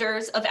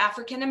 ambassadors of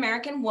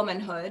African-American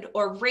womanhood,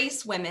 or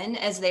race women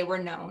as they were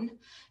known,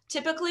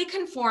 typically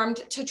conformed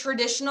to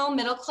traditional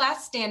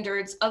middle-class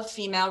standards of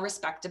female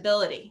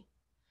respectability.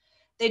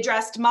 They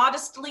dressed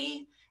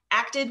modestly,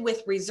 acted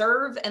with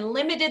reserve, and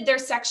limited their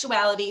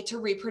sexuality to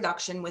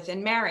reproduction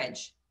within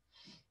marriage.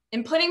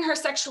 In putting her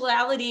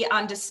sexuality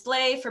on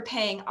display for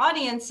paying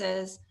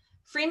audiences,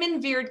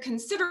 Freeman veered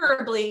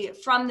considerably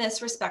from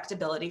this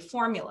respectability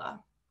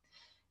formula.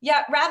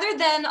 Yet rather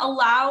than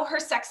allow her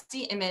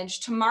sexy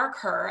image to mark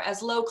her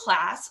as low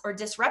class or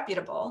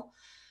disreputable,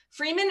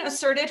 Freeman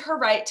asserted her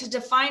right to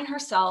define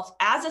herself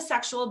as a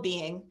sexual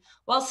being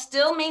while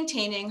still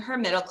maintaining her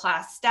middle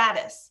class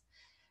status.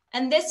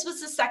 And this was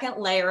the second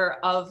layer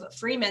of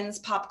Freeman's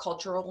pop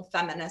cultural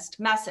feminist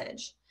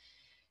message.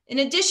 In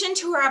addition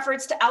to her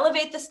efforts to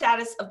elevate the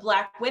status of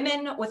Black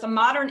women with a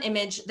modern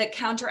image that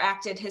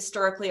counteracted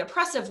historically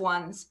oppressive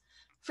ones,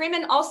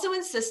 Freeman also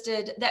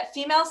insisted that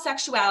female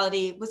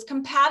sexuality was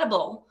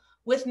compatible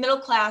with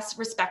middle-class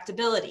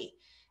respectability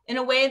in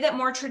a way that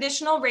more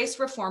traditional race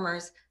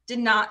reformers did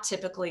not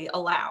typically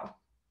allow.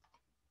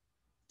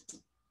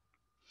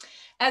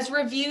 As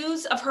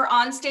reviews of her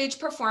onstage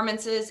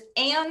performances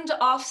and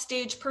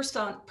offstage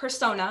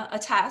persona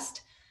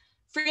attest,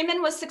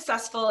 Freeman was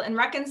successful in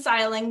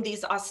reconciling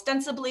these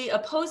ostensibly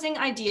opposing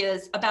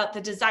ideas about the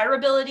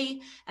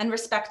desirability and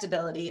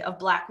respectability of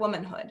Black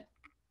womanhood.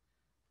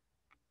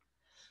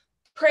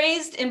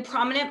 Praised in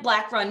prominent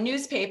Black-run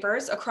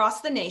newspapers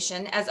across the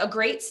nation as a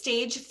great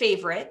stage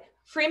favorite,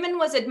 Freeman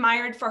was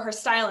admired for her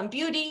style and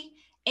beauty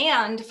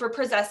and for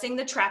possessing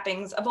the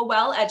trappings of a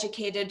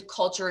well-educated,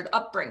 cultured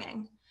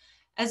upbringing.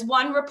 As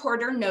one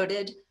reporter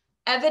noted,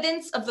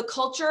 evidence of the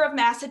culture of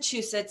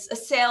Massachusetts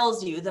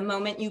assails you the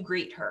moment you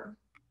greet her.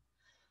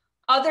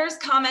 Others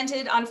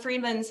commented on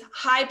Freeman's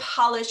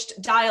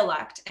high-polished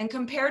dialect and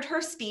compared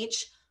her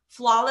speech,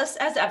 flawless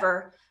as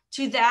ever,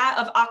 to that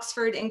of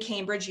Oxford and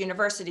Cambridge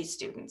University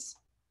students.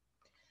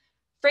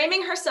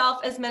 Framing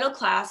herself as middle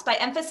class by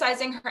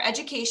emphasizing her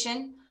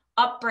education,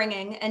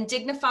 upbringing, and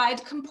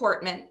dignified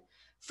comportment,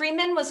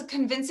 Freeman was a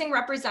convincing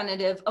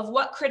representative of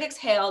what critics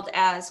hailed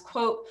as,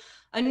 quote,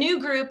 a new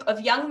group of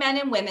young men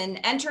and women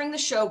entering the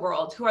show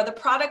world who are the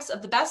products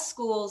of the best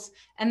schools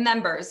and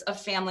members of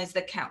families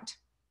that count.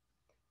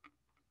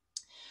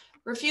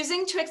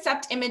 Refusing to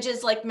accept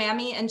images like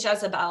Mammy and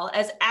Jezebel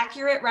as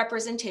accurate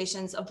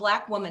representations of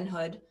Black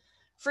womanhood,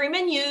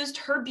 Freeman used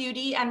her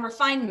beauty and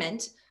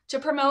refinement to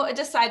promote a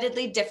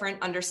decidedly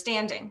different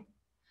understanding.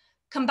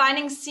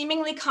 Combining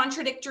seemingly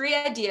contradictory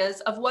ideas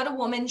of what a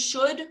woman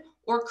should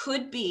or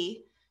could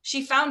be,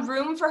 she found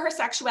room for her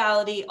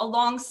sexuality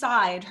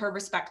alongside her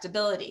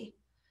respectability.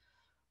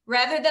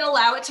 Rather than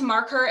allow it to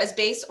mark her as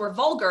base or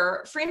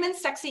vulgar,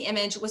 Freeman's sexy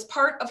image was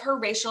part of her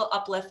racial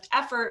uplift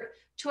effort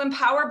to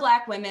empower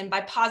Black women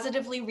by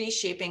positively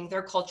reshaping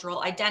their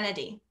cultural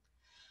identity.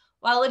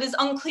 While it is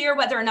unclear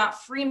whether or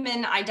not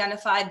Freeman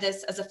identified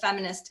this as a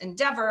feminist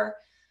endeavor,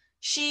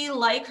 she,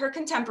 like her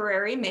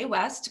contemporary, Mae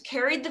West,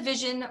 carried the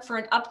vision for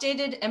an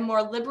updated and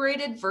more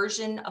liberated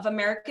version of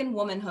American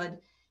womanhood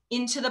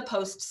into the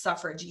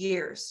post-suffrage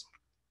years.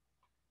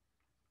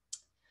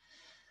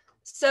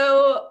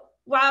 So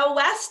while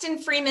West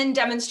and Freeman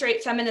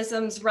demonstrate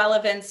feminism's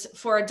relevance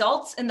for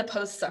adults in the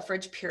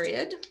post-suffrage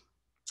period,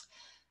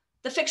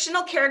 the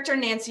fictional character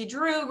Nancy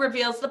Drew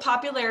reveals the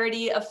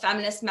popularity of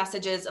feminist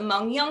messages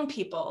among young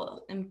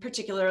people, and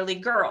particularly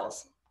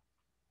girls.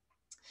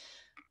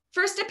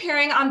 First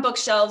appearing on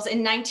bookshelves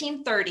in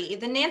 1930,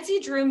 the Nancy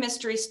Drew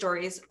mystery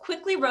stories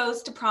quickly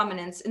rose to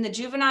prominence in the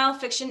juvenile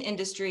fiction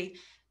industry,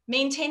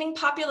 maintaining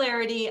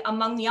popularity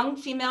among young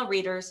female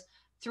readers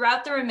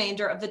throughout the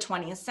remainder of the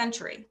 20th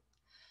century.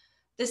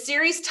 The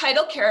series'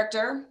 title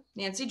character,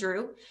 Nancy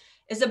Drew,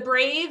 is a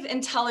brave,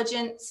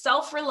 intelligent,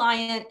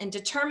 self-reliant, and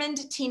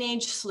determined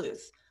teenage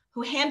sleuth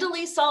who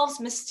handily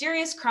solves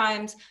mysterious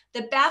crimes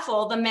that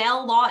baffle the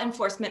male law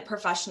enforcement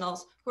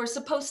professionals who are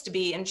supposed to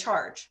be in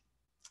charge.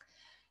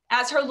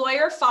 As her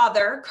lawyer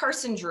father,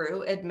 Carson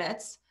Drew,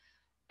 admits,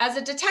 as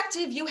a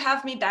detective, you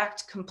have me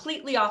backed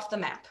completely off the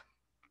map.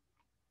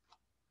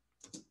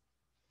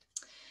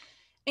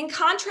 In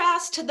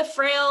contrast to the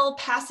frail,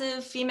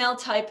 passive female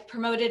type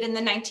promoted in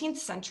the 19th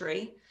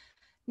century,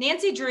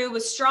 Nancy Drew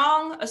was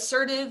strong,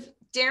 assertive,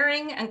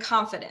 daring, and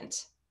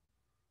confident.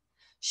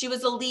 She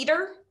was a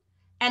leader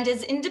and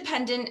as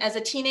independent as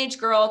a teenage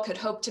girl could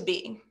hope to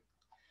be.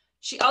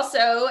 She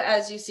also,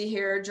 as you see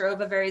here,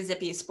 drove a very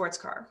zippy sports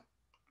car.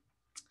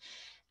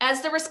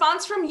 As the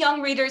response from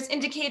young readers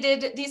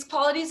indicated, these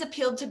qualities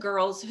appealed to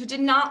girls who did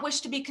not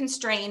wish to be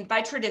constrained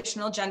by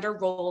traditional gender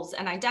roles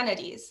and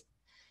identities.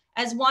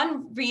 As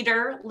one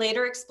reader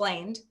later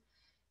explained,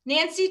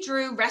 Nancy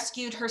Drew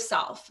rescued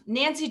herself.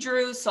 Nancy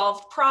Drew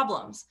solved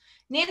problems.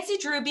 Nancy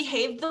Drew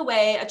behaved the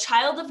way a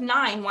child of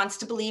 9 wants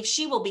to believe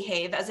she will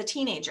behave as a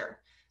teenager,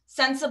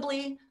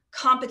 sensibly,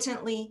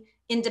 competently,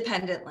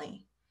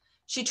 independently.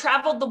 She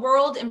traveled the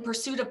world in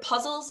pursuit of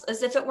puzzles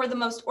as if it were the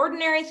most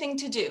ordinary thing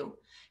to do.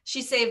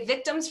 She saved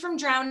victims from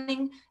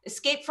drowning,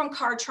 escaped from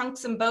car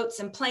trunks and boats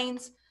and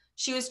planes.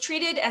 She was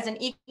treated as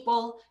an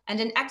equal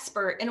and an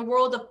expert in a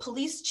world of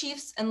police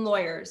chiefs and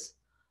lawyers.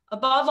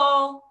 Above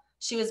all,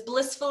 she was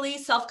blissfully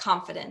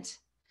self-confident.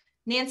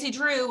 Nancy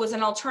Drew was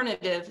an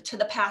alternative to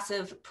the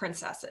passive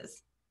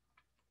princesses.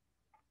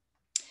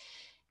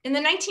 In the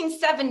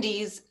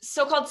 1970s,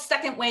 so-called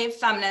second wave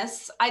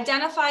feminists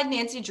identified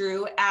Nancy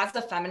Drew as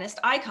the feminist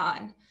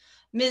icon.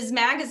 Ms.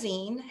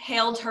 Magazine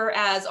hailed her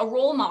as a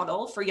role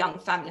model for young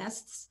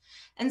feminists,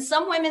 and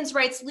some women's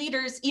rights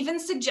leaders even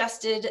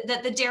suggested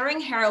that the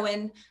daring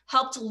heroine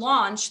helped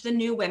launch the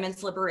new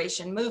women's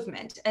liberation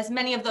movement, as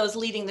many of those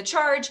leading the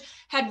charge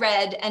had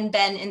read and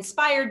been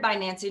inspired by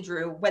Nancy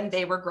Drew when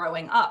they were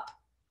growing up.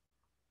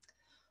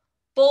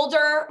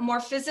 Bolder,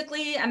 more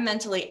physically and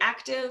mentally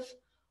active,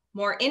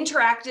 more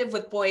interactive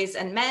with boys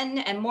and men,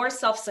 and more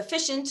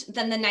self-sufficient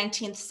than the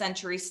 19th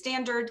century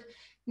standard,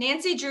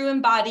 Nancy Drew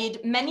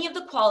embodied many of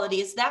the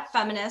qualities that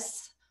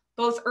feminists,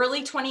 both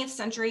early 20th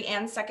century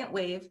and second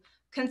wave,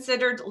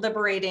 considered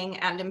liberating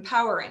and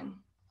empowering.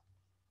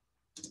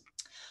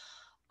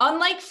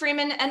 Unlike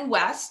Freeman and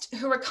West,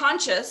 who were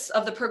conscious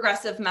of the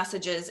progressive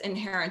messages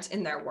inherent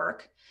in their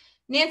work,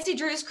 Nancy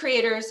Drew's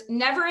creators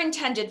never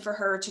intended for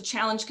her to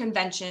challenge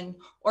convention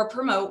or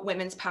promote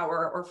women's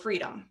power or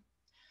freedom.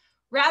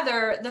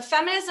 Rather, the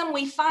feminism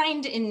we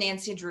find in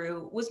Nancy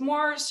Drew was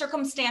more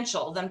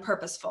circumstantial than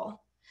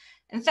purposeful.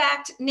 In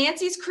fact,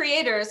 Nancy's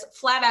creators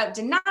flat out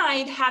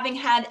denied having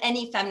had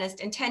any feminist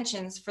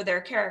intentions for their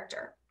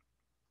character.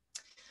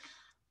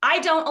 "I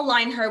don't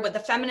align her with the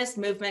feminist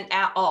movement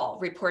at all,"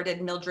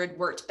 reported Mildred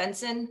Wirt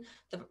Benson,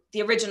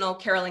 the original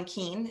Carolyn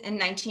Keene, in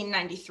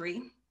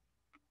 1993.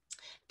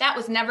 "That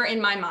was never in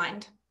my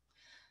mind."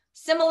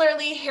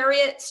 Similarly,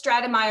 Harriet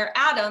Stratemeyer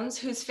Adams,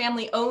 whose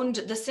family owned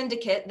the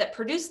syndicate that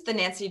produced the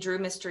Nancy Drew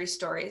mystery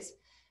stories,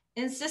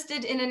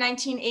 insisted in a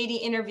 1980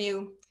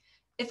 interview,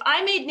 "If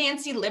I made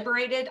Nancy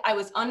liberated, I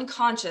was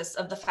unconscious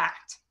of the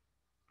fact."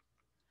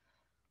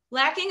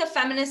 Lacking a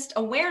feminist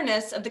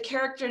awareness of the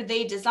character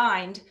they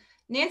designed,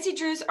 Nancy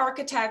Drew's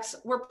architects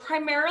were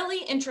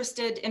primarily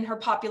interested in her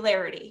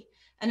popularity,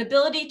 an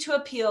ability to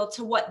appeal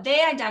to what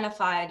they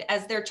identified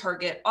as their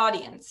target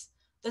audience,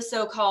 the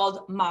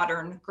so-called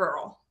modern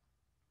girl.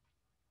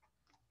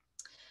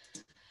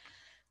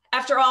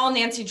 After all,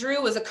 Nancy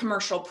Drew was a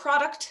commercial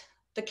product.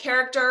 The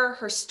character,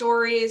 her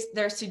stories,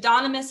 their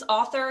pseudonymous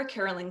author,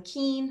 Carolyn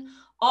Keene,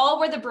 all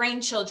were the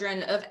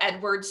brainchildren of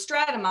Edward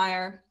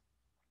Stratemeyer,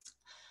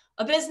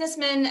 a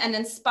businessman and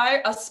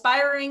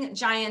aspiring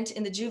giant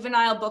in the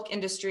juvenile book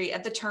industry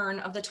at the turn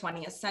of the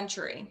 20th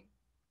century.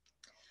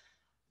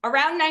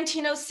 Around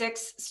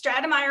 1906,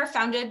 Stratemeyer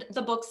founded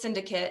the book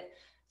syndicate,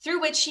 through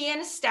which he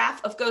and a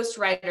staff of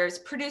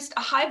ghostwriters produced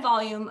a high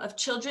volume of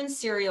children's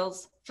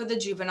serials for the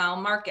juvenile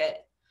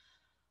market.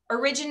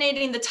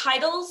 Originating the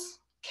titles,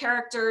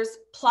 characters,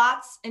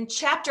 plots, and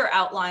chapter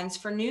outlines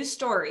for new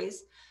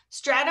stories,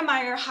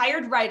 Stratemeyer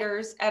hired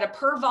writers at a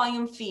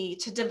per-volume fee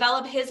to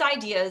develop his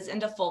ideas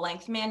into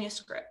full-length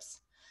manuscripts.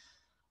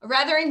 A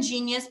rather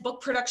ingenious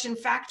book production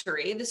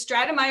factory, the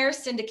Stratemeyer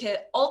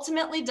syndicate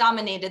ultimately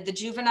dominated the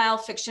juvenile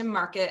fiction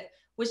market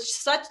with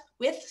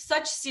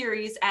such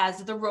series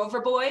as The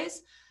Rover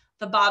Boys,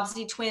 The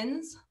Bobbsey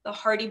Twins, The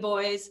Hardy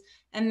Boys,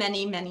 and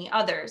many, many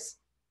others.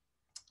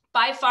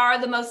 By far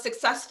the most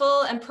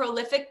successful and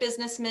prolific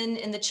businessman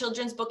in the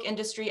children's book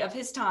industry of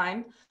his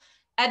time,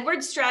 Edward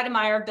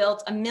Stratemeyer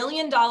built a $1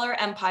 million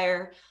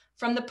empire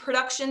from the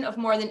production of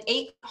more than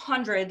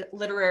 800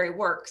 literary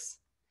works.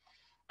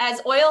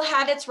 As oil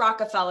had its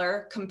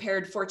Rockefeller,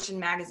 compared Fortune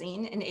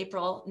magazine in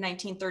April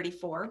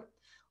 1934,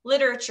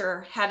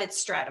 literature had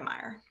its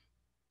Stratemeyer.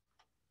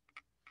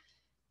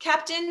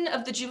 Captain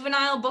of the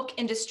juvenile book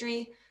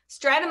industry,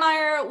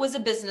 Stratemeyer was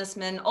a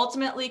businessman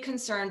ultimately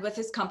concerned with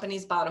his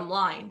company's bottom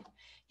line.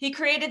 He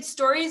created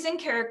stories and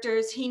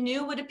characters he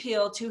knew would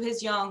appeal to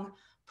his young,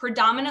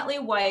 predominantly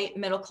white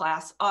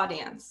middle-class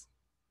audience.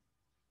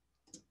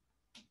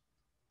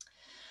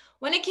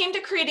 When it came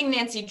to creating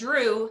Nancy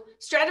Drew,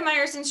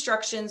 Stratemeyer's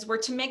instructions were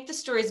to make the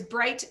stories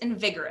bright and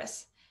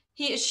vigorous.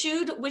 He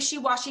eschewed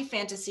wishy-washy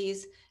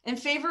fantasies in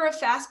favor of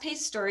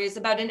fast-paced stories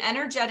about an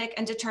energetic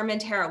and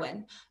determined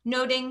heroine,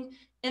 noting,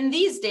 "In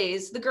these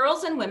days, the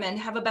girls and women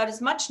have about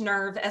as much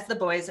nerve as the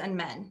boys and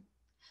men.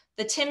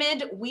 The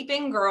timid,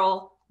 weeping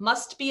girl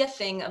must be a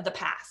thing of the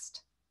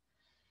past."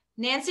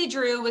 Nancy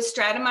Drew was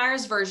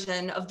Stratemeyer's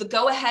version of the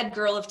go-ahead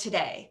girl of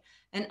today,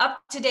 an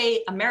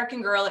up-to-date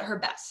American girl at her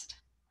best.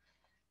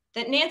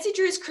 That Nancy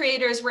Drew's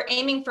creators were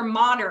aiming for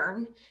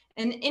modern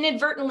and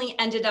inadvertently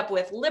ended up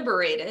with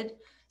liberated,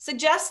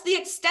 suggests the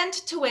extent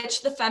to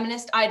which the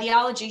feminist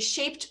ideology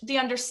shaped the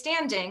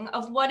understanding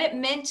of what it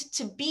meant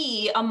to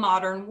be a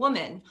modern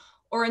woman,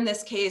 or in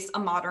this case, a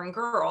modern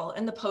girl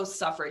in the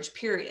post-suffrage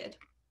period.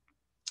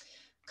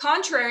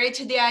 Contrary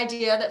to the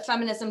idea that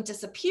feminism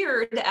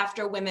disappeared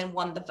after women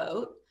won the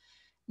vote,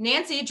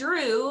 Nancy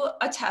Drew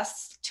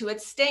attests to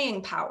its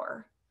staying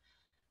power.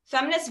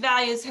 Feminist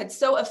values had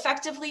so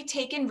effectively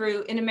taken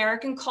root in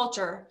American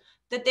culture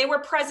that they were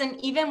present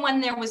even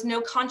when there was no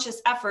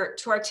conscious effort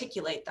to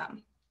articulate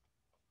them.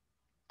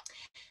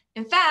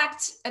 In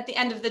fact, at the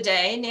end of the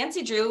day,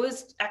 Nancy Drew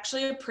was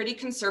actually a pretty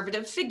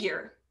conservative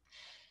figure.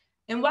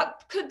 In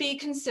what could be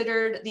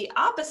considered the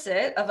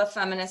opposite of a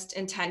feminist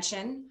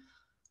intention,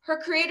 her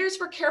creators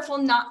were careful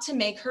not to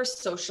make her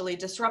socially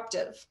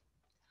disruptive.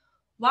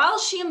 While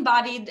she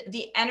embodied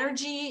the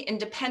energy,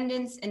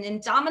 independence, and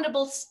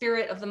indomitable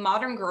spirit of the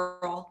modern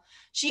girl,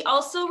 she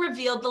also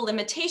revealed the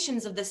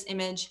limitations of this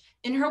image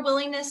in her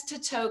willingness to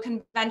toe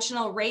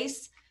conventional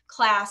race,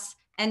 class,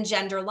 and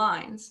gender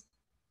lines.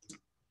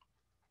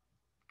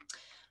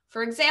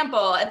 For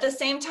example, at the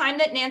same time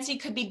that Nancy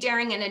could be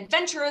daring and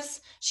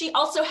adventurous, she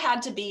also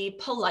had to be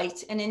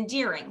polite and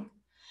endearing.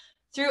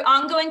 Through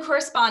ongoing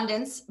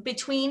correspondence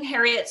between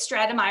Harriet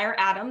Stratemeyer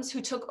Adams,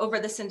 who took over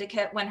the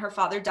syndicate when her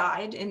father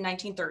died in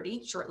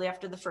 1930, shortly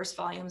after the first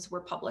volumes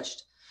were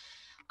published.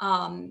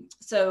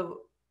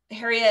 So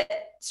Harriet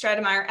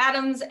Stratemeyer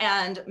Adams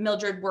and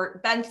Mildred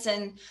Wirt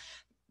Benson,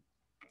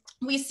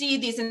 we see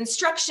these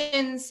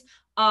instructions.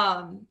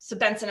 So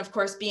Benson, of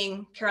course,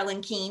 being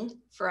Carolyn Keene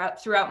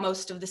throughout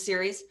most of the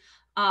series.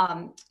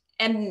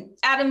 And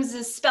Adams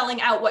is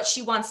spelling out what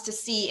she wants to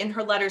see in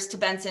her letters to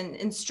Benson,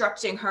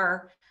 instructing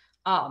her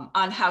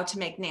on how to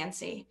make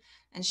Nancy.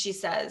 And she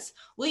says,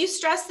 "Will you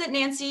stress that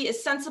Nancy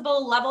is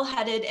sensible,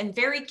 level-headed, and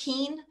very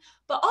keen,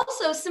 but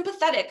also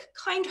sympathetic,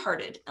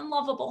 kind-hearted, and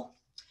lovable?"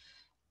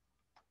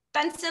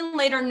 Benson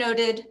later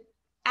noted,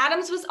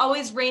 "Adams was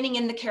always reining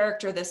in the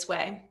character this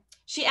way.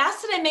 She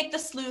asked that I make the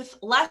sleuth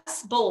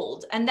less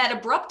bold and that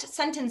abrupt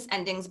sentence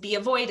endings be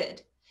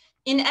avoided.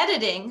 In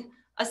editing,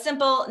 a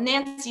simple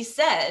Nancy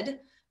said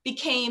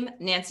became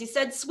Nancy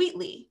said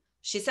sweetly,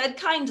 she said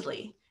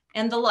kindly,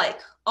 and the like,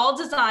 all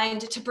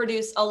designed to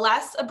produce a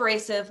less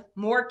abrasive,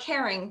 more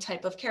caring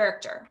type of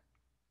character."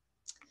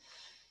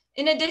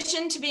 In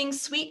addition to being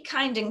sweet,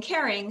 kind, and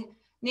caring,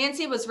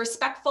 Nancy was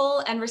respectful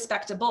and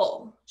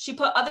respectable. She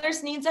put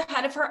others' needs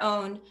ahead of her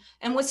own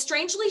and was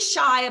strangely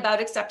shy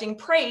about accepting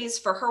praise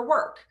for her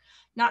work,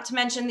 not to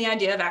mention the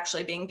idea of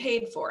actually being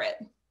paid for it.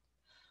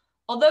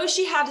 Although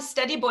she had a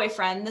steady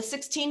boyfriend, the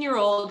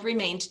 16-year-old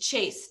remained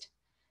chaste.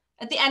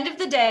 At the end of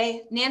the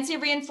day, Nancy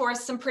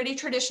reinforced some pretty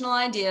traditional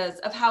ideas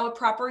of how a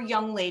proper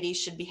young lady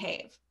should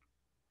behave.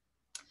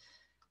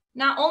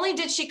 Not only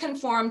did she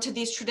conform to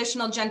these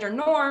traditional gender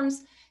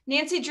norms,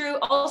 Nancy Drew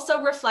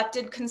also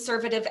reflected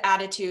conservative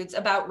attitudes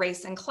about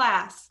race and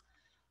class.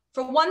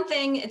 For one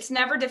thing, it's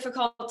never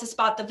difficult to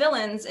spot the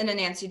villains in a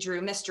Nancy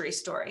Drew mystery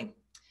story.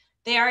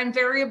 They are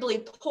invariably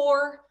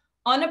poor,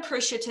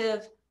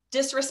 unappreciative,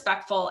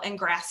 disrespectful, and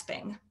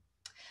grasping.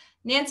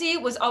 Nancy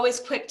was always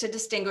quick to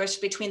distinguish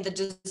between the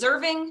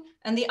deserving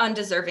and the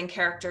undeserving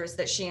characters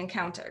that she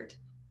encountered.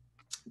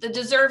 The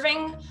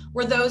deserving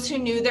were those who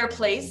knew their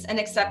place and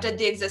accepted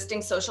the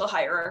existing social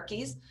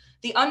hierarchies.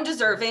 The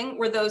undeserving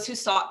were those who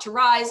sought to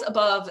rise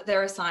above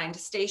their assigned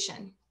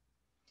station.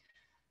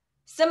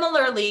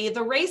 Similarly,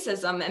 the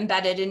racism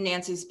embedded in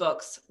Nancy's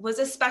books was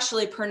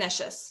especially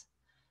pernicious.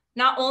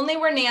 Not only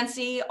were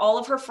Nancy, all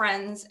of her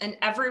friends, and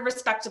every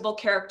respectable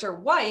character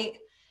white,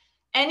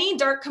 any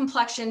dark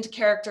complexioned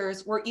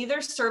characters were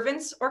either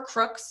servants or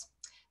crooks,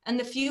 and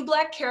the few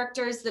Black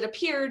characters that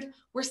appeared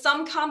were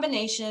some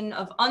combination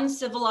of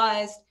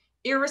uncivilized,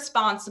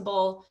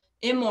 irresponsible,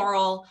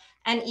 immoral,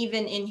 and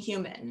even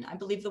inhuman. I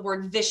believe the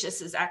word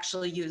vicious is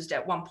actually used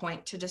at one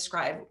point to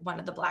describe one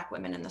of the Black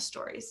women in the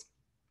stories.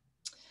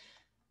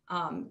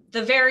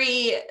 The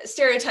very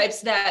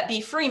stereotypes that B.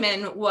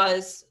 Freeman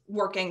was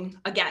working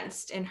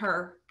against in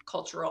her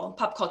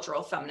pop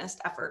cultural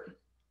feminist effort.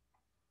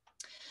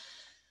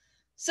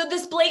 So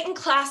this blatant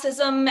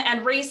classism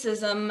and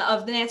racism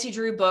of the Nancy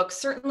Drew books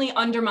certainly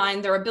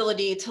undermined their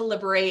ability to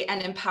liberate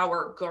and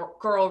empower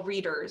girl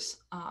readers,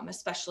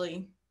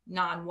 especially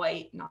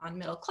non-white,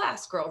 non-middle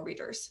class girl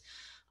readers.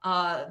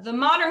 The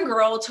modern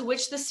girl to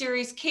which the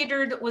series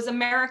catered was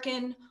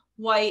American,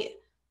 white,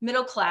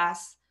 middle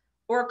class,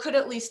 or could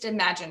at least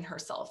imagine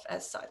herself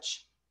as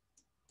such.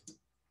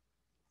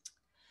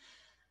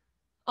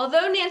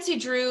 Although Nancy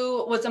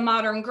Drew was a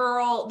modern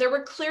girl, there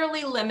were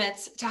clearly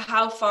limits to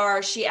how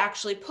far she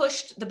actually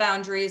pushed the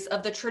boundaries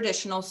of the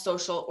traditional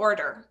social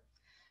order.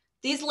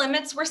 These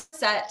limits were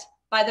set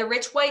by the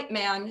rich white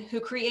man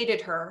who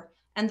created her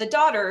and the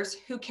daughters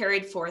who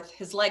carried forth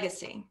his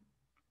legacy.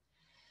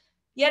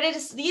 Yet it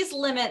is these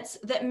limits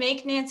that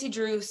make Nancy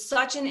Drew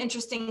such an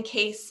interesting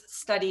case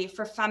study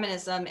for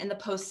feminism in the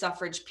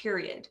post-suffrage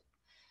period.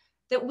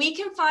 that we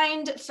can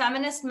find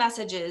feminist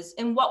messages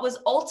in what was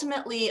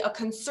ultimately a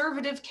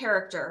conservative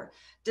character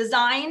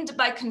designed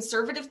by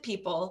conservative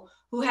people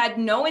who had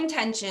no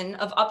intention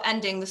of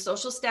upending the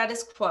social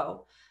status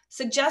quo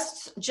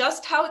suggests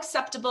just how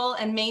acceptable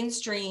and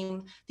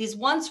mainstream these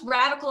once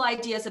radical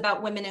ideas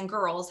about women and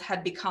girls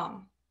had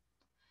become.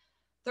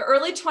 The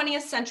early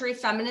 20th century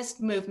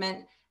feminist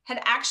movement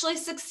had actually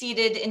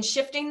succeeded in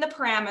shifting the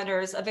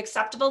parameters of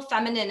acceptable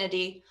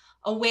femininity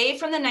away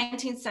from the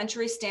 19th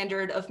century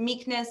standard of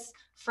meekness,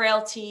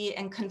 frailty,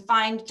 and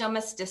confined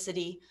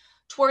domesticity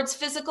towards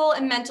physical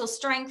and mental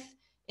strength,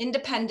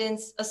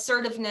 independence,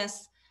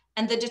 assertiveness,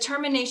 and the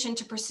determination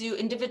to pursue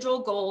individual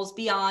goals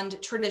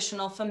beyond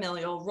traditional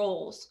familial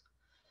roles.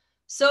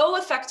 So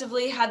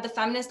effectively had the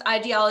feminist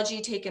ideology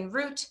taken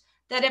root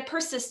that it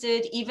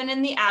persisted even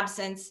in the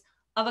absence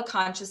of a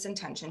conscious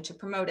intention to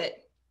promote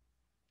it.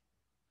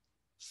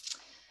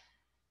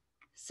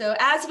 So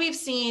as we've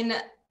seen,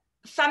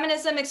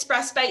 feminism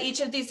expressed by each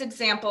of these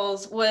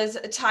examples was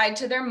tied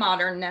to their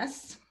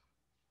modernness.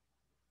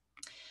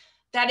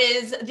 That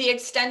is, the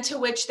extent to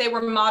which they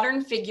were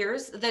modern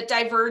figures that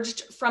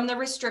diverged from the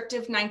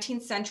restrictive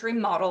 19th century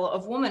model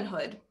of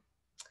womanhood.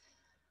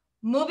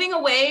 Moving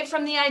away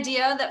from the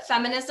idea that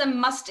feminism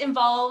must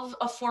involve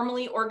a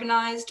formally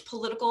organized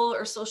political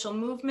or social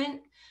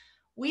movement,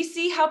 we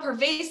see how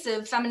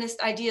pervasive feminist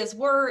ideas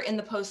were in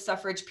the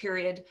post-suffrage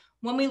period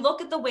when we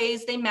look at the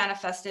ways they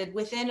manifested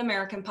within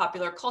American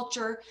popular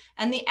culture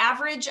and the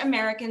average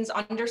American's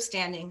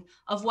understanding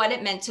of what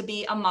it meant to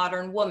be a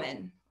modern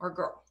woman or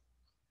girl.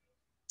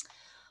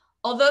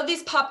 Although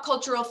these pop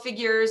cultural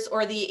figures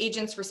or the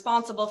agents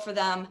responsible for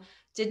them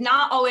did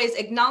not always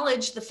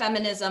acknowledge the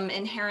feminism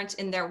inherent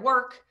in their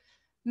work,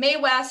 Mae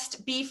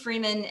West, B.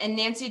 Freeman, and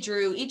Nancy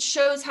Drew each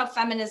shows how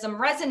feminism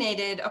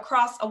resonated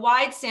across a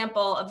wide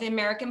sample of the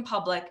American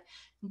public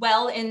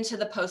well into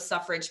the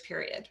post-suffrage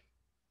period.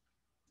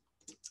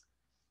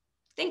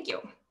 Thank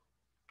you.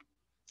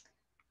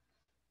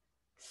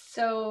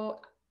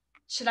 So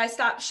should I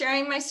stop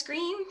sharing my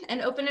screen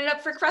and open it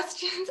up for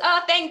questions?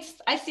 Oh, thanks.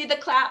 I see the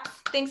clap.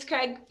 Thanks,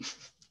 Craig.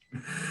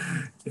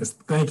 Yes,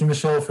 thank you,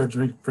 Michelle, for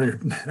your,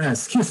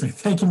 excuse me.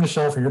 Thank you,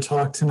 Michelle, for your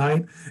talk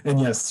tonight.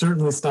 And yes,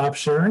 certainly stop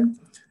sharing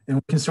and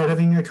we can start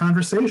having a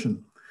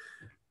conversation.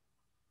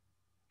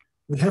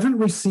 We haven't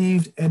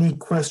received any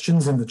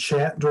questions in the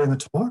chat during the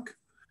talk.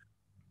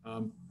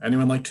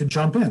 Anyone like to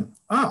jump in?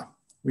 Ah,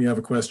 we have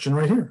a question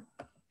right here.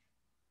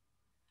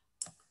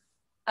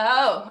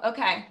 Oh,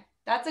 okay.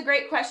 That's a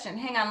great question.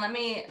 Hang on, let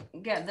me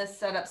get this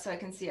set up so I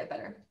can see it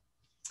better.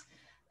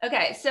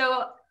 Okay,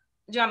 so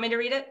do you want me to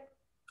read it?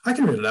 I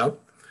can read it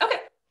out. Okay.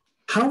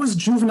 How was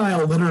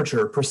juvenile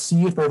literature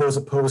perceived by those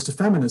opposed to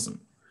feminism?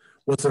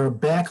 Was there a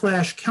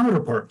backlash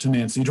counterpart to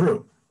Nancy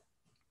Drew?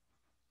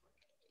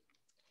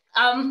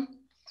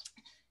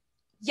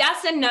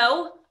 Yes and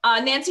no.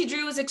 Nancy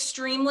Drew was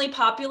extremely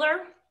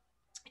popular,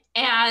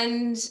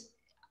 and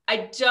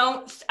I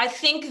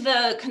think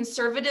the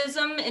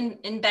conservatism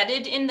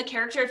embedded in the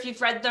character, if you've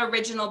read the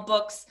original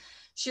books,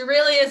 she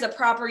really is a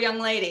proper young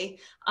lady.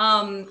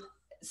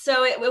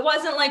 So it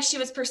wasn't like she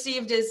was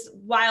perceived as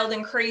wild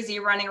and crazy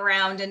running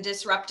around and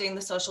disrupting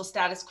the social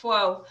status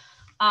quo.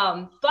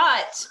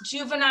 But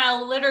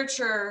juvenile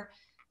literature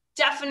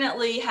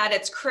definitely had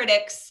its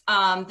critics,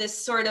 this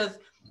sort of,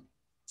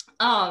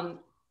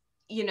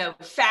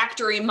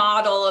 factory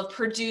model of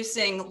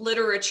producing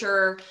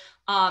literature.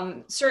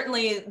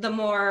 Certainly the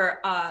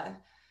more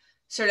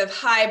sort of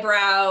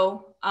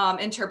highbrow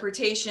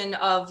interpretation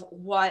of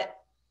what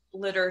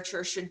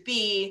literature should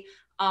be.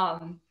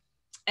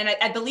 And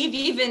I believe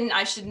even,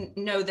 I should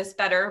know this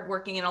better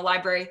working in a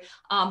library,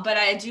 but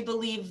I do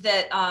believe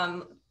that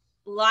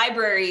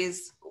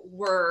libraries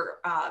were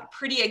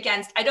pretty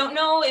against, I don't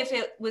know if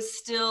it was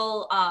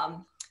still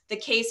the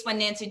case when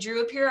Nancy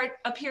Drew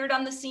appeared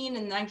on the scene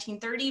in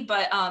 1930,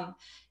 but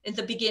at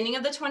the beginning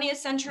of the 20th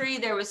century,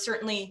 there was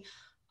certainly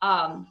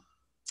a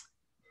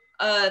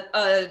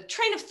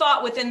train of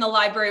thought within the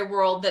library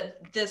world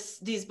that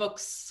these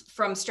books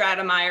from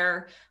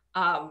Stratemeyer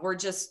were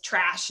just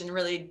trash and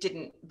really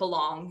didn't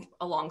belong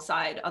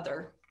alongside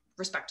other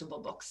respectable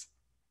books.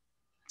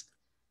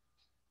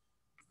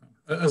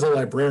 As a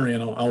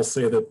librarian, I'll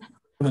say that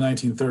in the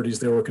 1930s,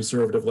 there were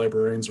conservative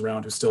librarians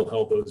around who still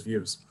held those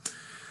views.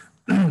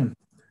 We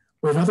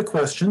have another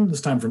question,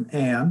 this time from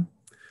Anne.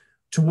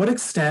 To what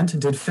extent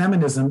did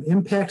feminism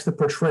impact the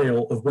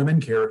portrayal of women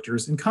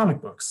characters in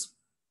comic books?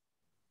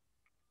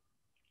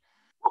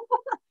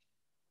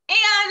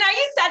 Anne, are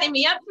you setting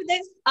me up for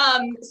this?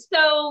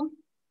 So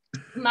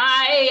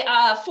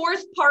my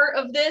fourth part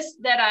of this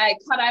that I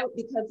cut out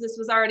because this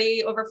was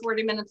already over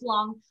 40 minutes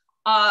long,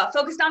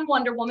 focused on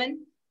Wonder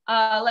Woman.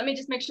 Let me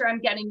just make sure I'm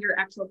getting your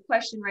actual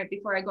question right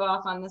before I go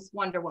off on this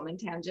Wonder Woman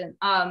tangent.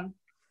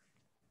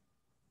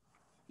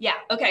 Yeah,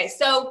 okay,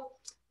 so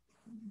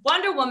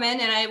Wonder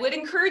Woman, and I would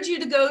encourage you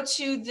to go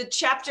to the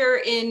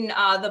chapter in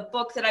the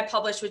book that I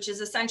published, which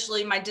is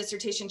essentially my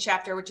dissertation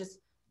chapter, which is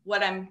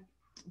what I'm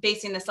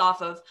basing this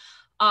off of.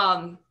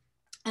 And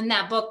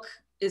that book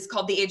is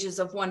called The Ages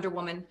of Wonder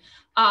Woman.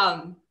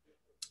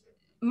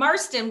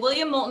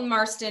 William Moulton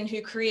Marston,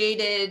 who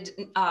created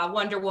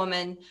Wonder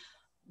Woman,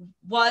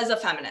 was a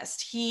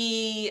feminist.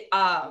 He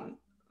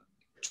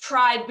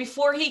tried,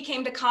 before he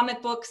came to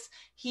comic books,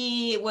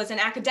 he was an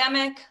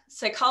academic,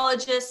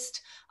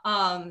 psychologist.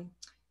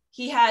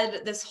 He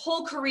had this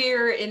whole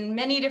career in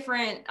many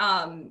different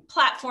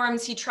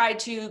platforms. He tried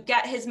to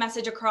get his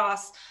message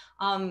across,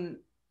 kind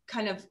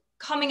of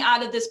coming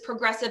out of this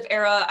progressive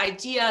era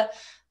idea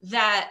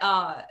that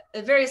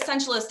a very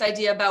essentialist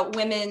idea about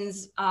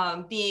women's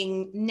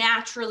being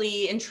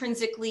naturally,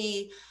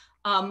 intrinsically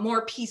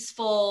more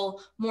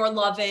peaceful, more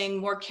loving,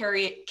 more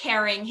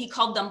caring. He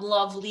called them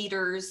love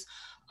leaders.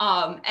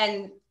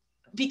 And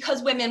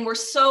because women were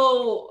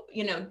so,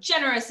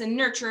 generous and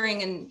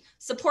nurturing and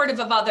supportive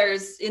of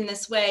others in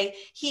this way,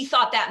 he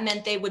thought that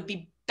meant they would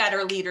be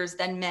better leaders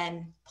than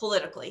men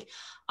politically.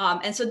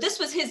 And so this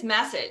was his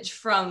message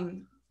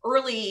from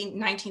early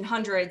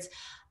 1900s.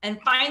 And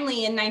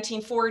finally in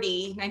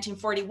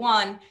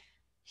 1941,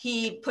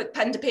 he put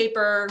pen to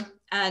paper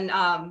and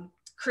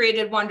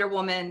created Wonder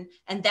Woman.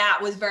 And that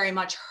was very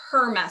much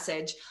her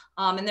message.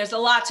 And there's a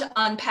lot to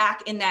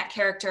unpack in that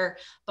character.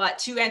 But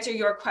to answer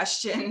your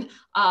question,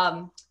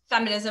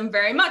 feminism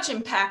very much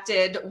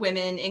impacted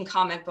women in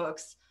comic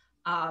books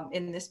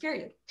in this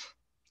period.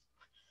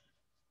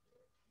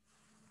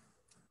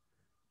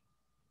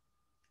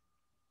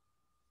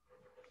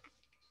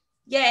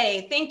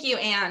 Yay, thank you,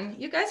 Anne.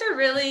 You guys are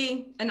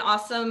really an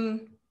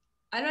awesome,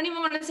 I don't even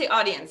want to say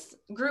audience,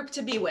 group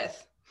to be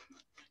with.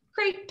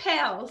 Great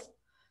pals.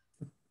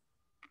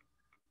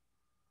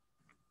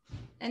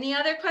 Any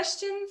other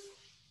questions?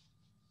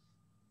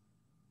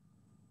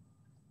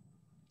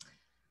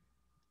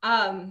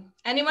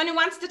 Anyone who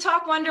wants to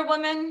talk Wonder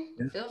Woman,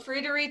 feel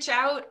free to reach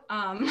out.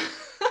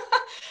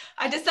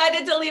 I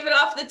decided to leave it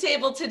off the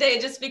table today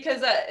just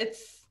because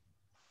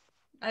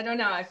I don't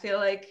know, I feel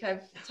like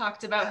I've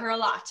talked about her a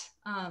lot.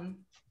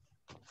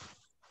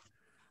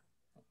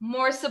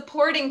 More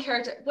supporting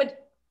character,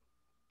 what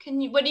do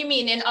you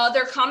mean, in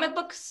other comic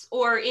books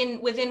or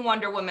within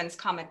Wonder Woman's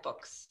comic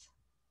books?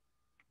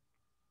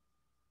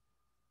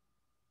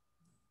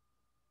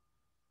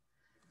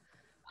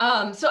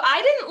 So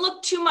I didn't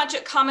look too much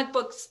at comic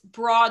books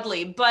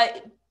broadly,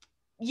 but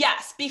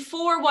yes,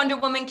 before Wonder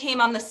Woman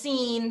came on the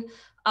scene,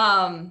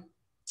 the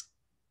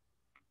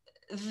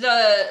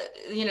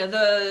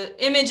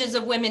images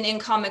of women in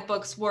comic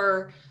books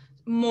were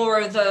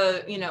more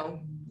the,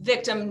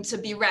 victim to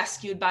be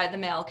rescued by the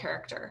male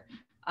character,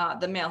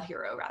 the male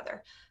hero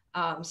rather.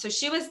 So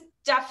she was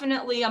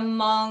definitely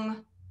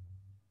among,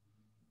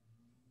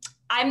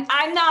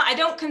 I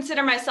don't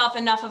consider myself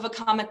enough of a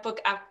comic book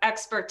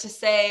expert to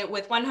say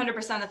with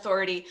 100%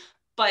 authority,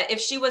 but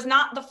if she was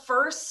not the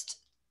first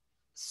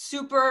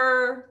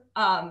super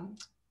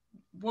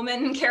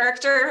woman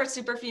character,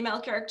 super female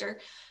character,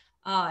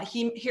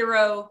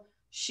 hero,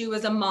 she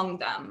was among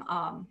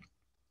them.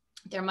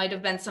 There might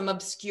have been some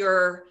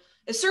obscure,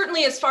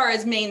 certainly as far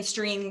as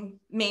mainstream,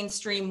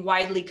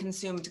 widely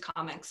consumed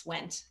comics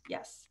went,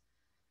 yes.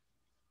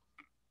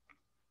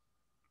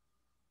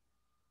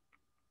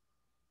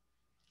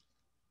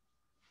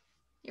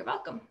 You're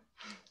welcome.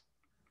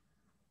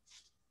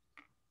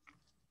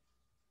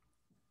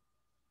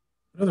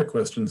 What other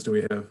questions do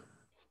we have?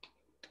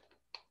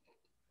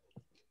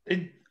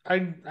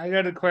 I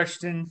got a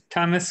question,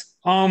 Thomas.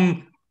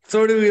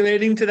 Sort of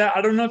relating to that.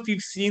 I don't know if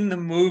you've seen the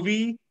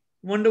movie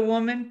Wonder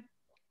Woman,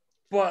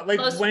 but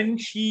when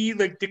she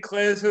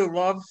declares her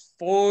love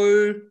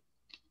for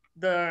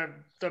the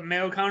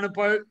male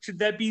counterpart, should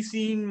that be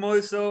seen more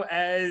so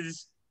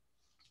as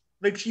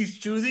she's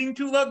choosing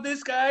to love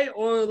this guy,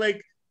 or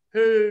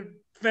her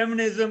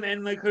feminism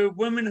and her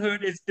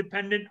womanhood is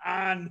dependent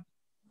on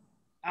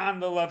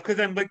the love? Because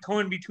I'm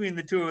torn between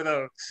the two of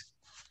those.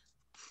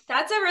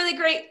 That's a really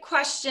great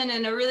question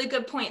and a really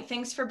good point.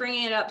 Thanks for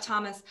bringing it up,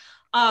 Thomas.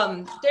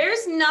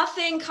 There's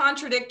nothing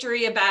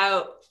contradictory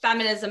about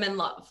feminism and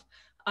love.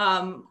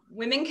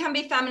 Women can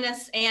be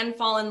feminists and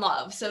fall in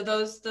love. So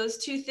those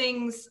two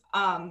things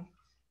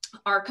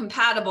are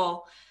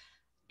compatible.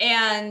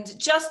 And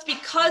just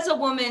because a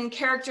woman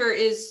character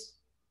is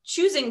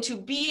choosing to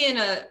be in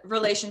a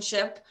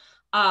relationship,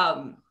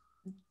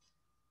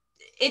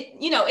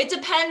 it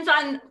depends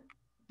on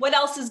what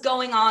else is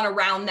going on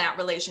around that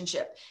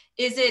relationship.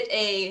 Is it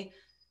a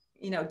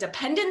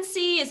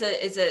dependency?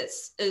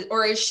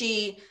 Or is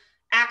she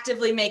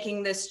actively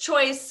making this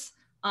choice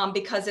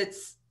because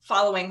it's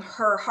following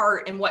her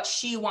heart and what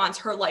she wants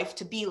her life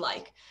to be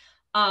like?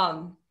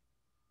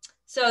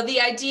 So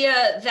the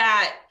idea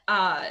that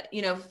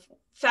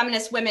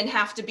feminist women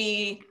have to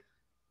be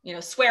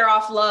swear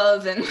off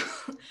love and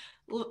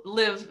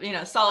live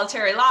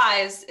solitary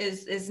lives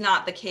is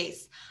not the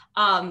case.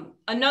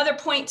 Another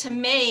point to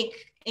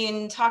make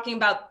in talking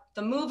about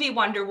the movie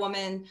Wonder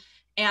Woman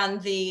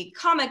and the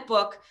comic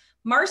book,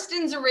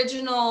 Marston's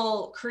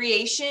original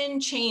creation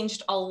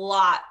changed a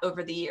lot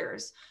over the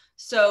years.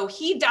 So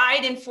he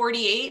died in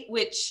 1948,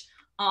 which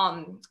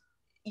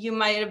you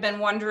might have been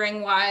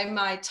wondering why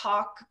my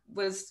talk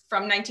was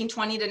from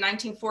 1920 to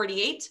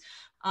 1948.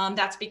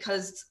 That's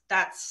because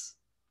that's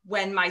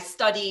when my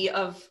study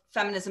of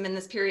feminism in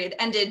this period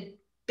ended,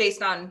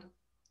 based on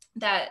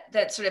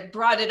that sort of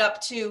brought it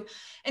up to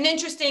an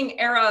interesting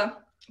era,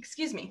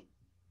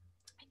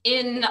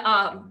 in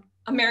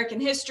American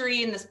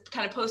history, in this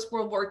kind of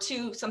post-World War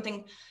II.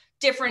 Something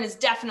different is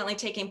definitely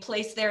taking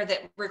place there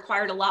that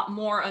required a lot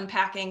more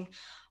unpacking.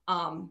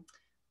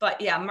 But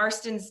yeah,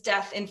 Marston's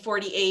death in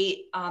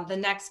 48, the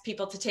next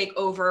people to take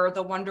over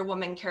the Wonder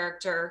Woman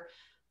character,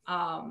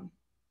 not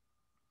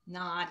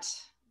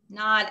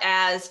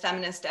as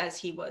feminist as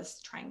he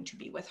was trying to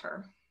be with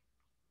her.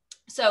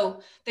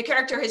 So the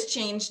character has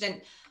changed,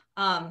 and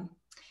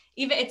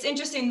even it's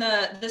interesting,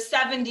 the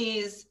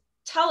 70s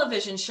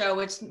television show,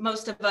 which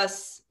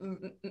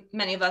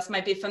many of us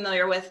might be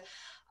familiar with.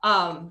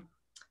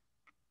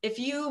 If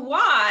you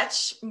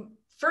watch,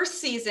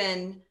 first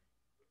season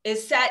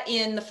is set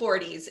in the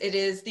 40s. It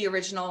is the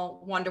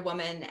original Wonder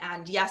Woman.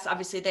 And yes,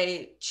 obviously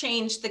they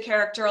changed the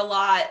character a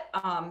lot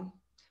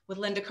with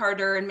Linda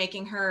Carter and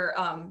making her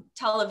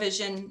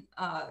television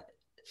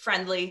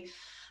friendly.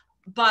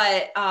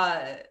 But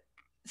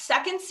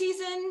second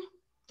season,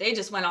 they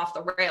just went off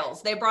the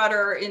rails. They brought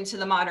her into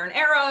the modern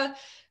era.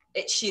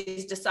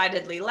 She's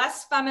decidedly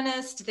less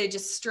feminist. They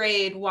just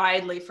strayed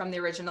widely from the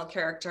original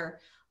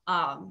character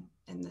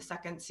in the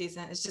second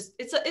season. It's just,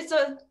 it's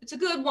a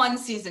good one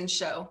season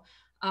show.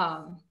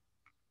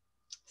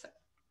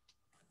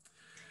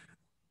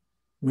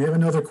 We have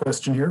another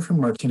question here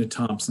from Martina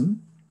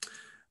Thompson.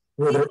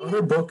 Were there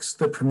other books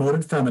that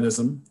promoted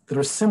feminism that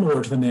are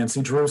similar to the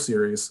Nancy Drew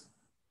series?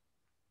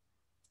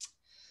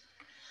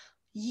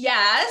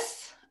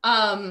 Yes,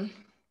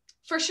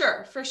 for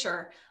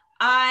sure.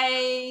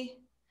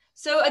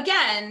 So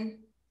again,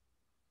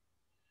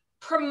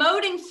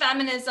 promoting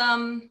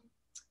feminism,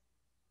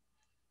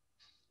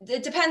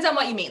 it depends on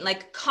what you mean,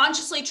 like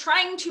consciously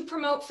trying to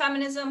promote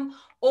feminism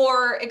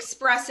or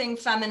expressing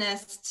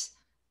feminist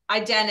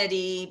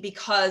identity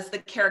because the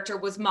character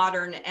was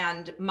modern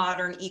and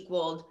modern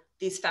equaled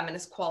these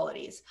feminist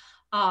qualities.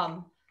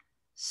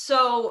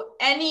 So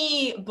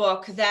any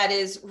book that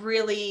is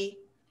really,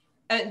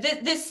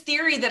 this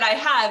theory that I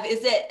have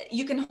is that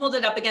you can hold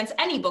it up against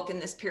any book in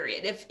this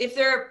period. If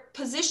they're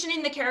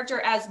positioning the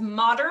character as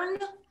modern,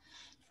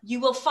 you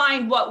will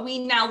find what we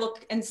now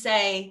look and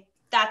say,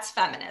 that's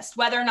feminist,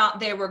 whether or not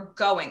they were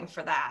going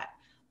for that.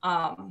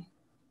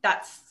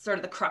 That's sort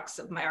of the crux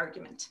of my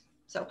argument.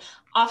 So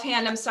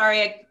offhand, I'm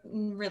sorry,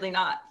 I'm really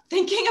not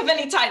thinking of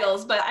any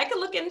titles, but I could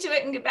look into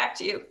it and get back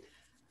to you.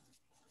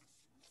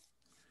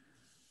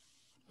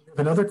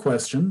 Another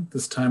question,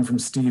 this time from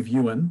Steve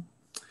Ewan.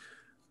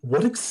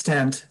 What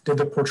extent did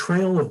the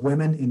portrayal of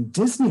women in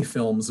Disney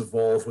films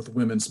evolve with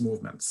women's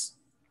movements?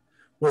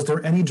 Was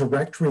there any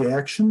direct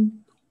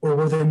reaction, or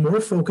were they more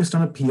focused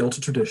on appeal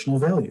to traditional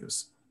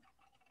values?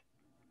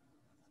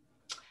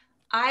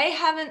 I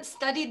haven't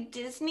studied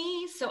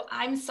Disney, so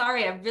I'm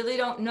sorry, I really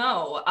don't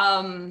know.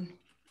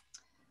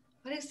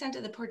 What extent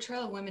did the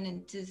portrayal of women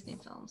in Disney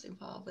films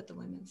evolve with the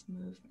women's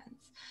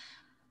movements?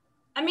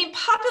 I mean,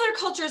 popular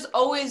culture is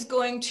always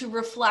going to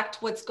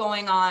reflect what's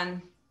going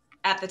on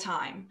at the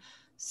time.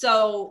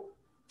 So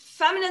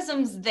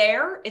feminism's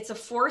there, it's a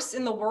force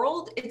in the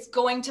world, it's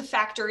going to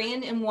factor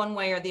in one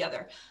way or the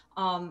other.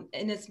 And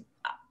it's,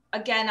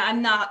 again,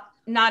 I'm not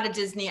a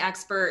Disney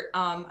expert.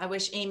 I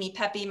wish Amy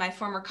Pepe, my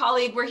former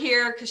colleague, were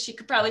here because she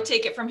could probably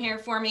take it from here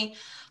for me.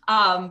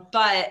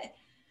 But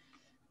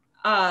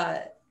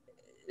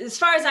as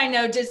far as I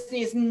know,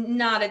 Disney is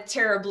not a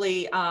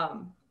terribly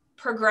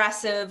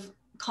progressive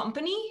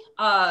company,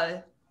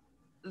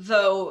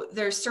 though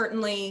there's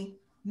certainly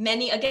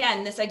many,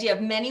 again, this idea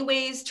of many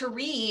ways to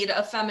read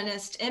a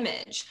feminist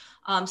image.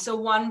 So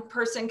one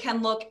person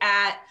can look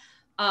at,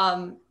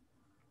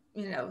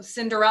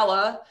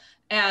 Cinderella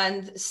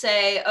and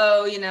say,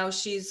 oh,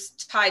 she's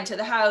tied to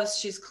the house,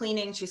 she's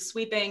cleaning, she's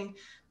sweeping,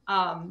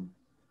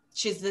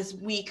 she's this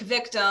weak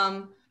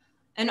victim.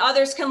 And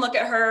others can look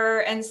at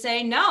her and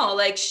say, no,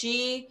 like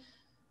she,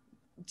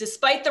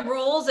 despite the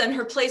rules and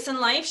her place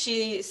in life,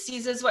 she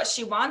seizes what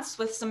she wants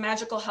with some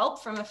magical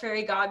help from a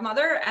fairy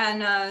godmother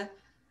and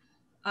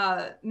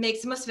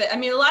makes the most of it. I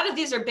mean, a lot of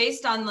these are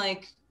based on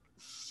like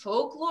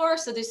folklore.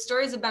 So these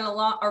stories have been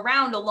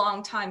around a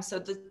long time. So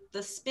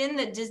the spin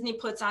that Disney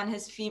puts on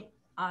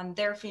on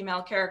their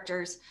female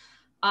characters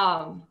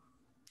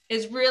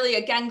is really,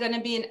 again, going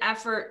to be an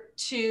effort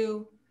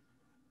to,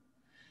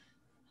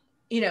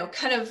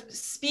 kind of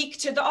speak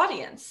to the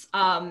audience.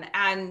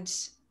 And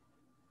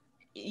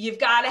you've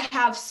got to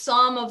have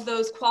some of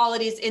those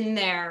qualities in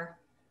there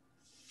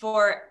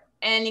for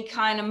any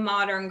kind of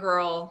modern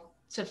girl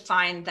to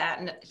find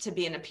that to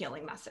be an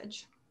appealing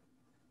message.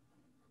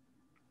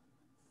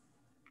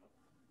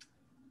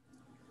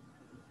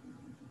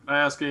 Can I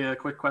ask a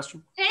quick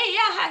question? Hey, yeah,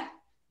 hi.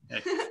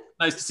 Hey.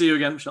 Nice to see you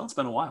again, Michelle. It's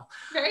been a while.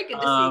 Very good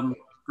to see you.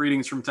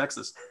 Greetings from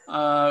Texas.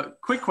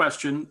 Quick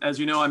question. As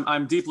you know,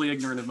 I'm deeply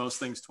ignorant of most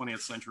things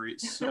 20th century,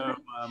 so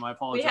my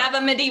apologies. We have a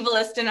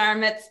medievalist in our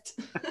midst.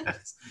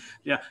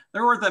 Yeah,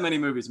 there weren't that many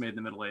movies made in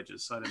the Middle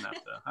Ages, so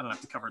I don't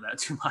have to cover that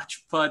too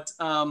much. But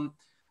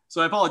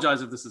So I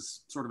apologize if this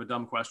is sort of a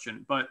dumb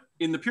question, but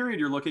in the period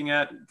you're looking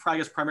at, I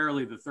guess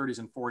primarily the 30s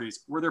and 40s,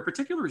 were there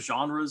particular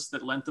genres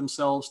that lent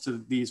themselves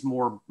to these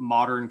more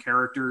modern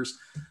characters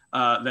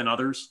than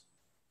others?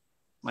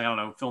 Like, I don't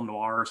know, film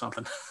noir or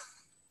something.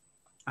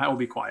 I will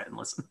be quiet and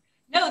listen.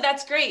 No,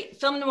 that's great.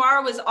 Film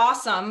noir was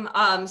awesome.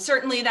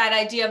 Certainly that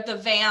idea of the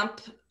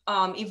vamp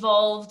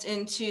evolved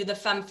into the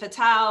femme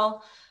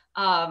fatale.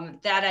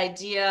 That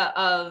idea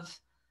of,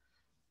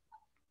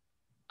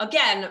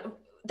 again,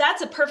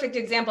 that's a perfect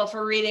example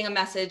for reading a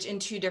message in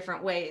two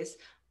different ways.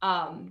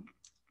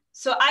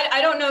 So I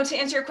don't know, to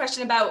answer your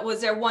question about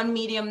was there one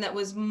medium that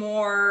was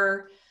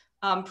more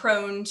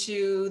prone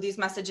to these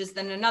messages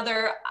than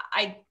another,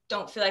 I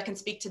don't feel I can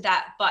speak to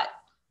that, but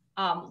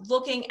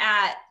looking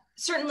at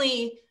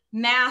certainly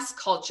mass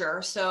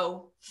culture,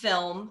 so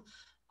film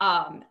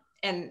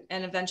and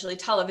eventually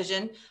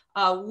television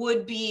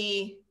would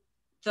be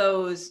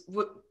those,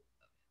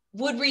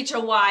 would reach a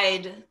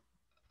wide,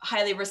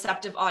 highly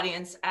receptive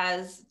audience,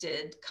 as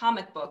did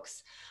comic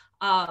books.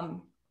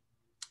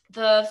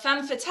 The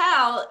femme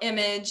fatale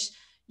image,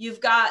 you've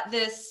got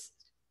this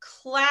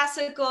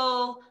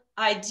classical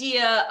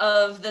idea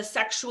of the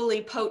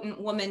sexually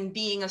potent woman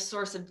being a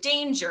source of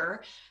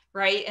danger,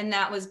 right? And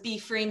that was B.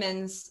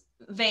 Freeman's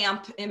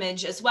vamp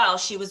image as well.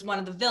 She was one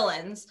of the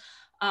villains,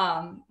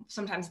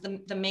 sometimes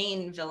the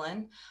main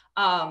villain.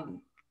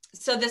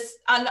 So this,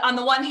 on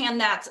the one hand,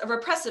 that's a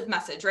repressive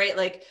message, right?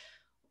 Like,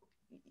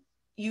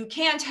 you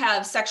can't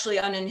have sexually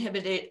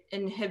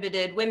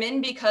uninhibited women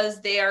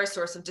because they are a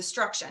source of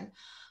destruction.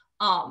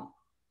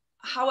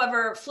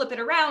 However, flip it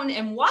around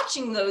and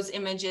watching those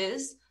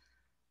images,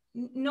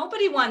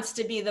 nobody wants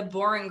to be the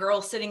boring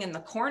girl sitting in the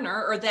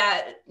corner, or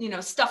that, you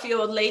know, stuffy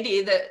old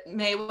lady that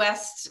Mae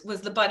West was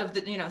the butt of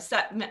the, you know,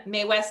 set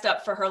Mae West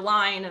up for her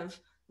line of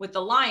with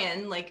the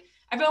lion. Like,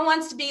 everyone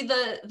wants to be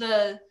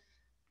the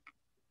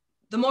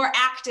more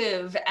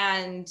active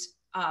and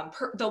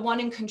the one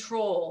in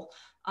control.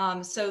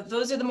 So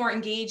those are the more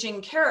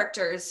engaging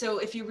characters. So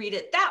if you read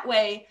it that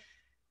way,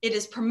 it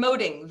is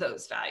promoting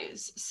those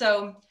values.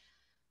 So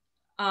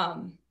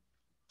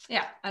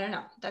yeah, I don't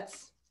know.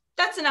 That's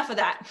enough of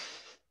that.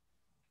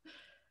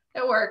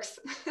 It works.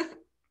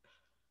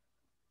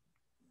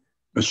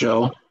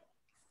 Michelle?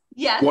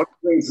 Yes. One of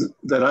the things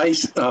that I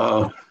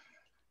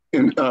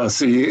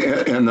see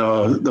in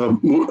the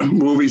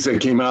movies that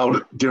came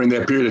out during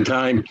that period of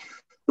time,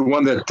 the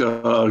one that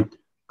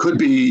could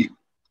be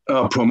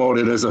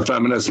promoted as a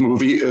feminist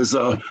movie is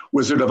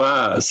Wizard of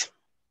Oz.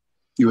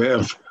 You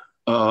have,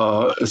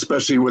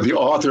 especially with the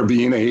author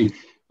being a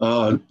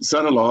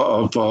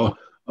son-in-law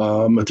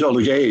of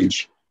Matilda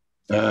Gage,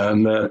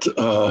 and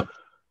that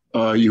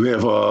you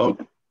have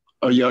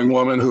a young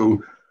woman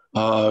who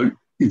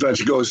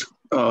eventually goes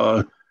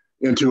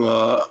into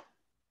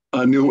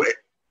a new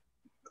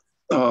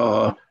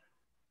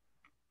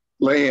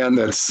land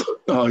that's,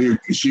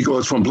 she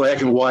goes from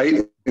black and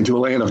white into a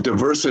land of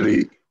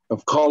diversity,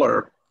 of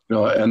color, you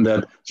know, and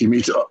that she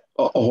meets a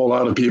whole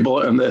lot of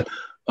people, and that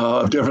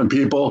different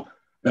people,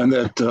 and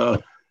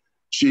that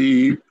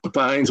she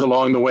finds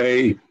along the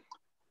way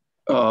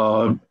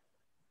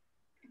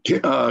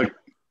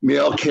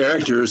male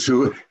characters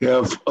who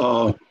have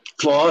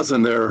flaws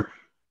in their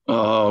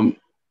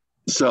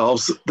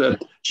selves,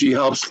 that she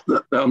helps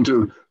them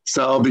to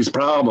solve these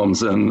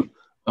problems. And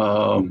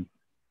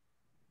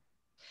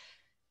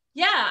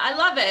yeah, I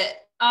love it.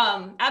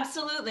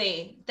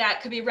 Absolutely,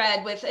 that could be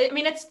read with. I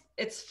mean,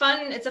 it's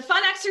fun. It's a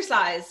fun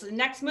exercise. The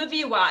next movie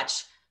you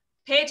watch,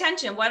 pay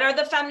attention. What are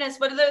the feminists?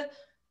 What are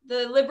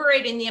the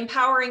liberating, the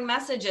empowering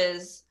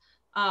messages?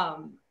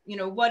 You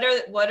know, what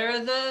are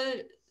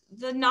the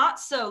not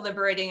so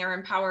liberating or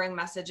empowering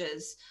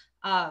messages?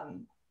 I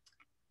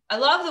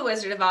love The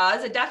Wizard of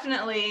Oz.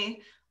 I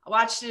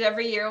watched it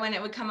every year when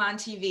it would come on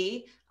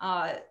TV.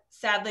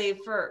 Sadly,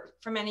 for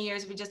many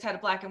years, we just had a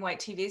black and white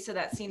TV, so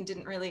that scene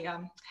didn't really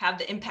have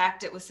the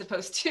impact it was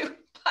supposed to.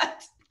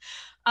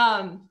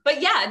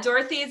 But yeah,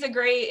 Dorothy is a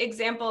great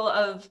example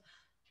of,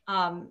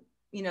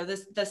 you know,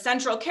 the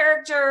central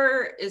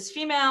character is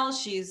female.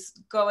 She's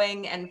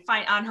going and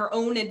on her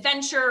own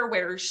adventure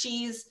where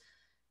she's,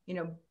 you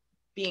know,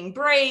 being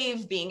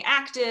brave, being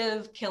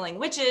active, killing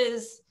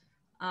witches.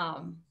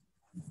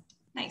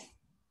 Nice.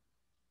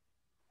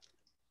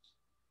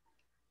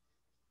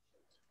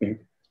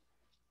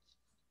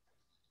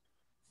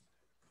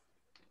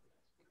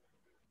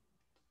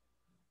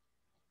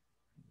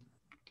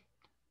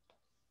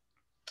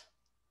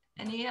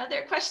 Any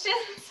other questions?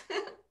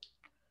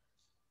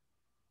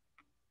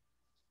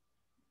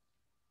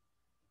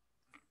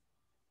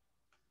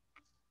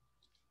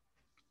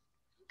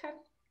 Okay.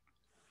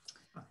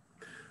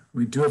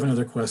 We do have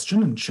another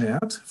question in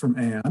chat from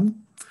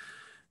Anne.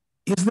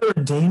 Is there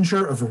a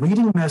danger of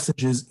reading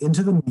messages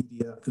into the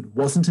media that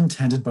wasn't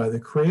intended by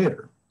the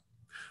creator?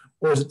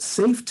 Or is it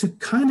safe to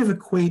kind of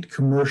equate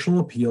commercial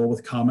appeal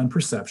with common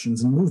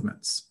perceptions and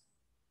movements?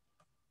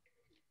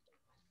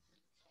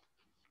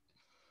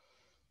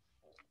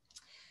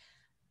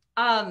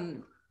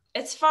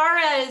 as far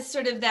as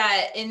sort of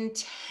that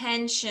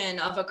intention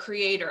of a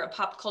creator, a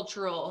pop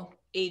cultural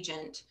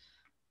agent,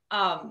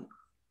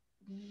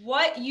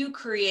 what you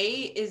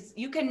create is,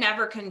 you can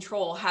never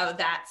control how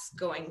that's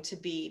going to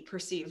be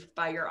perceived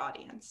by your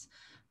audience.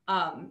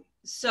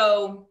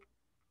 So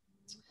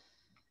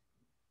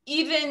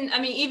even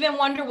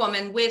Wonder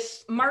Woman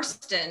with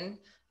Marston,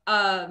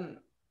 there's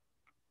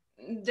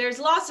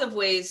lots of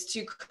ways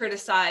to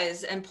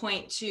criticize and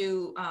point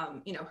to,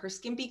 her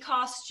skimpy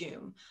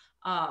costume,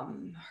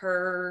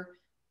 her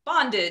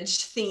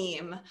bondage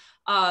theme.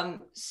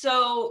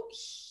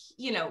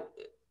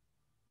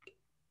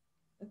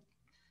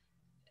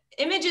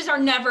 Images are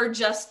never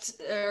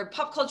just, or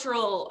pop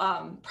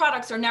cultural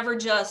products are never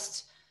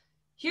just,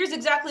 here's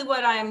exactly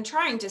what I'm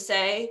trying to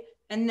say,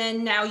 and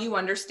then now you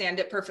understand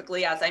it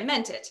perfectly as I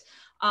meant it.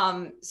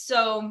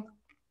 So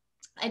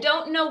I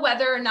don't know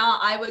whether or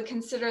not I would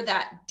consider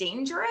that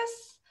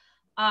dangerous.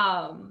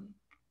 I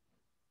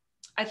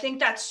think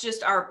that's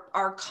just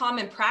our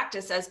common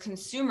practice as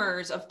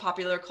consumers of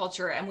popular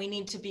culture, and we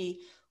need to be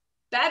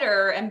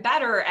better and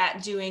better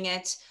at doing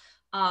it,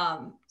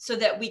 so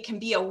that we can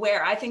be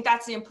aware. I think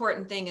that's the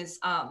important thing is,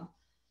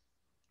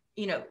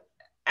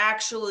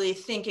 actually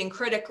thinking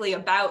critically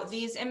about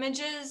these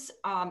images,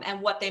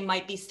 and what they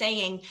might be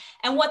saying,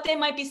 and what they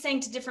might be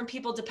saying to different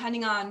people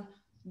depending on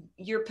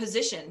your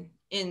position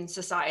in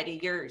society,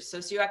 your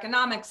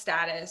socioeconomic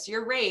status,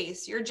 your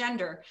race, your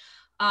gender.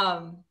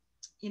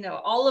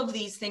 All of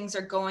these things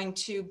are going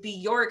to be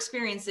your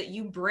experience that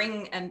you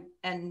bring and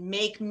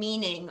make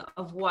meaning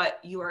of what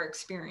you are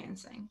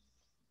experiencing.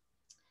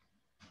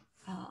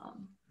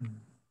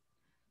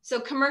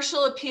 So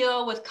commercial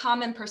appeal with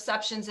common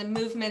perceptions and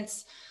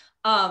movements.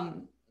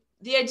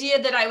 The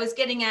idea that I was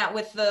getting at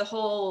with the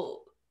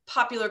whole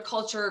popular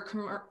culture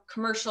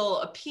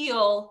commercial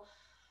appeal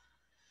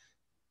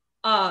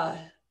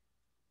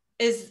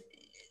is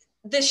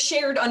this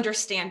shared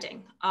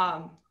understanding.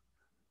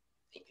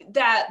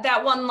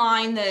 That one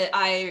line that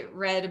I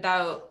read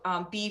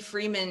about B.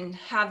 Freeman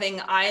having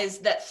eyes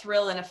that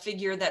thrill and a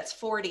figure that's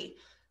 40.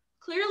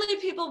 Clearly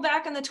people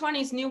back in the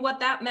 20s knew what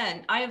that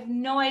meant. I have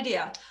no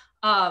idea.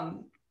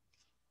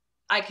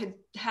 I could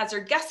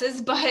hazard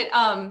guesses, but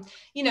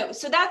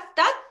so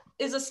that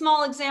is a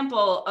small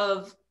example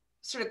of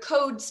sort of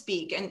code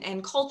speak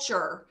and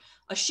culture,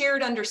 a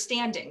shared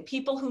understanding.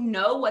 People who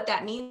know what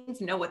that means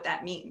know what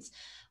that means.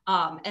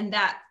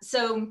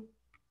 So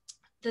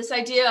this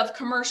idea of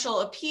commercial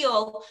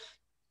appeal,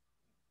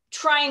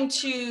 trying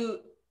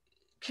to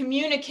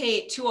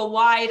communicate to a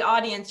wide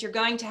audience, you're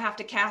going to have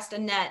to cast a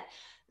net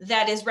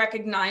that is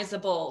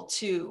recognizable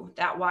to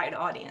that wide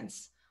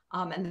audience,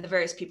 and the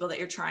various people that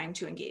you're trying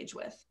to engage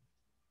with.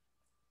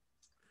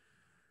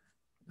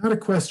 Not a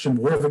question.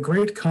 We have a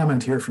great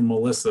comment here from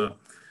Melissa.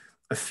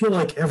 I feel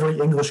like every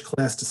English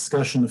class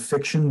discussion of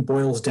fiction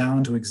boils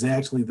down to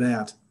exactly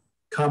that,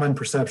 common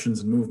perceptions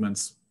and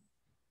movements.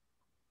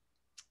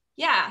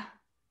 Yeah.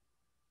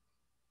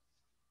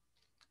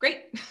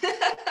 Great.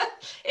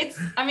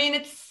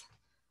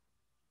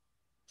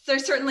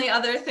 There's certainly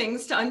other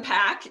things to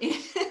unpack,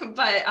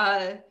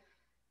 but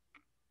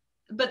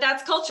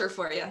that's culture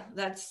for you.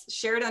 That's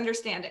shared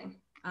understanding.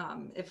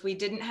 If we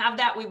didn't have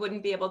that, we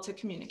wouldn't be able to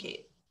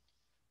communicate.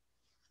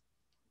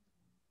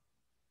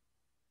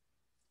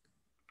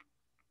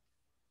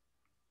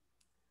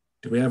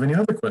 Do we have any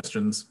other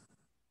questions?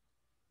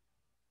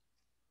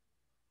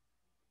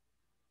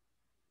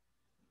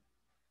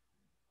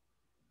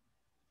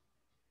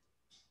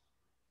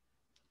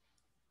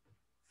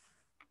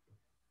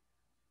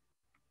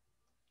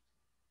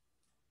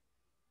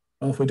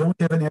 Well, if we don't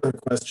have any other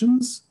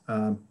questions,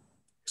 so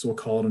we'll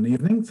call it an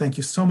evening. Thank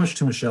you so much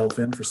to Michelle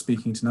Finn for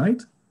speaking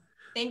tonight.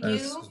 Thank you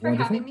for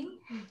having me.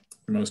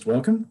 You're most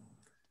welcome.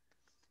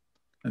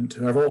 And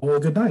to have all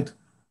a good night.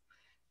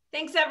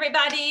 Thanks,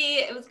 everybody.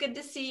 It was good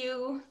to see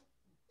you.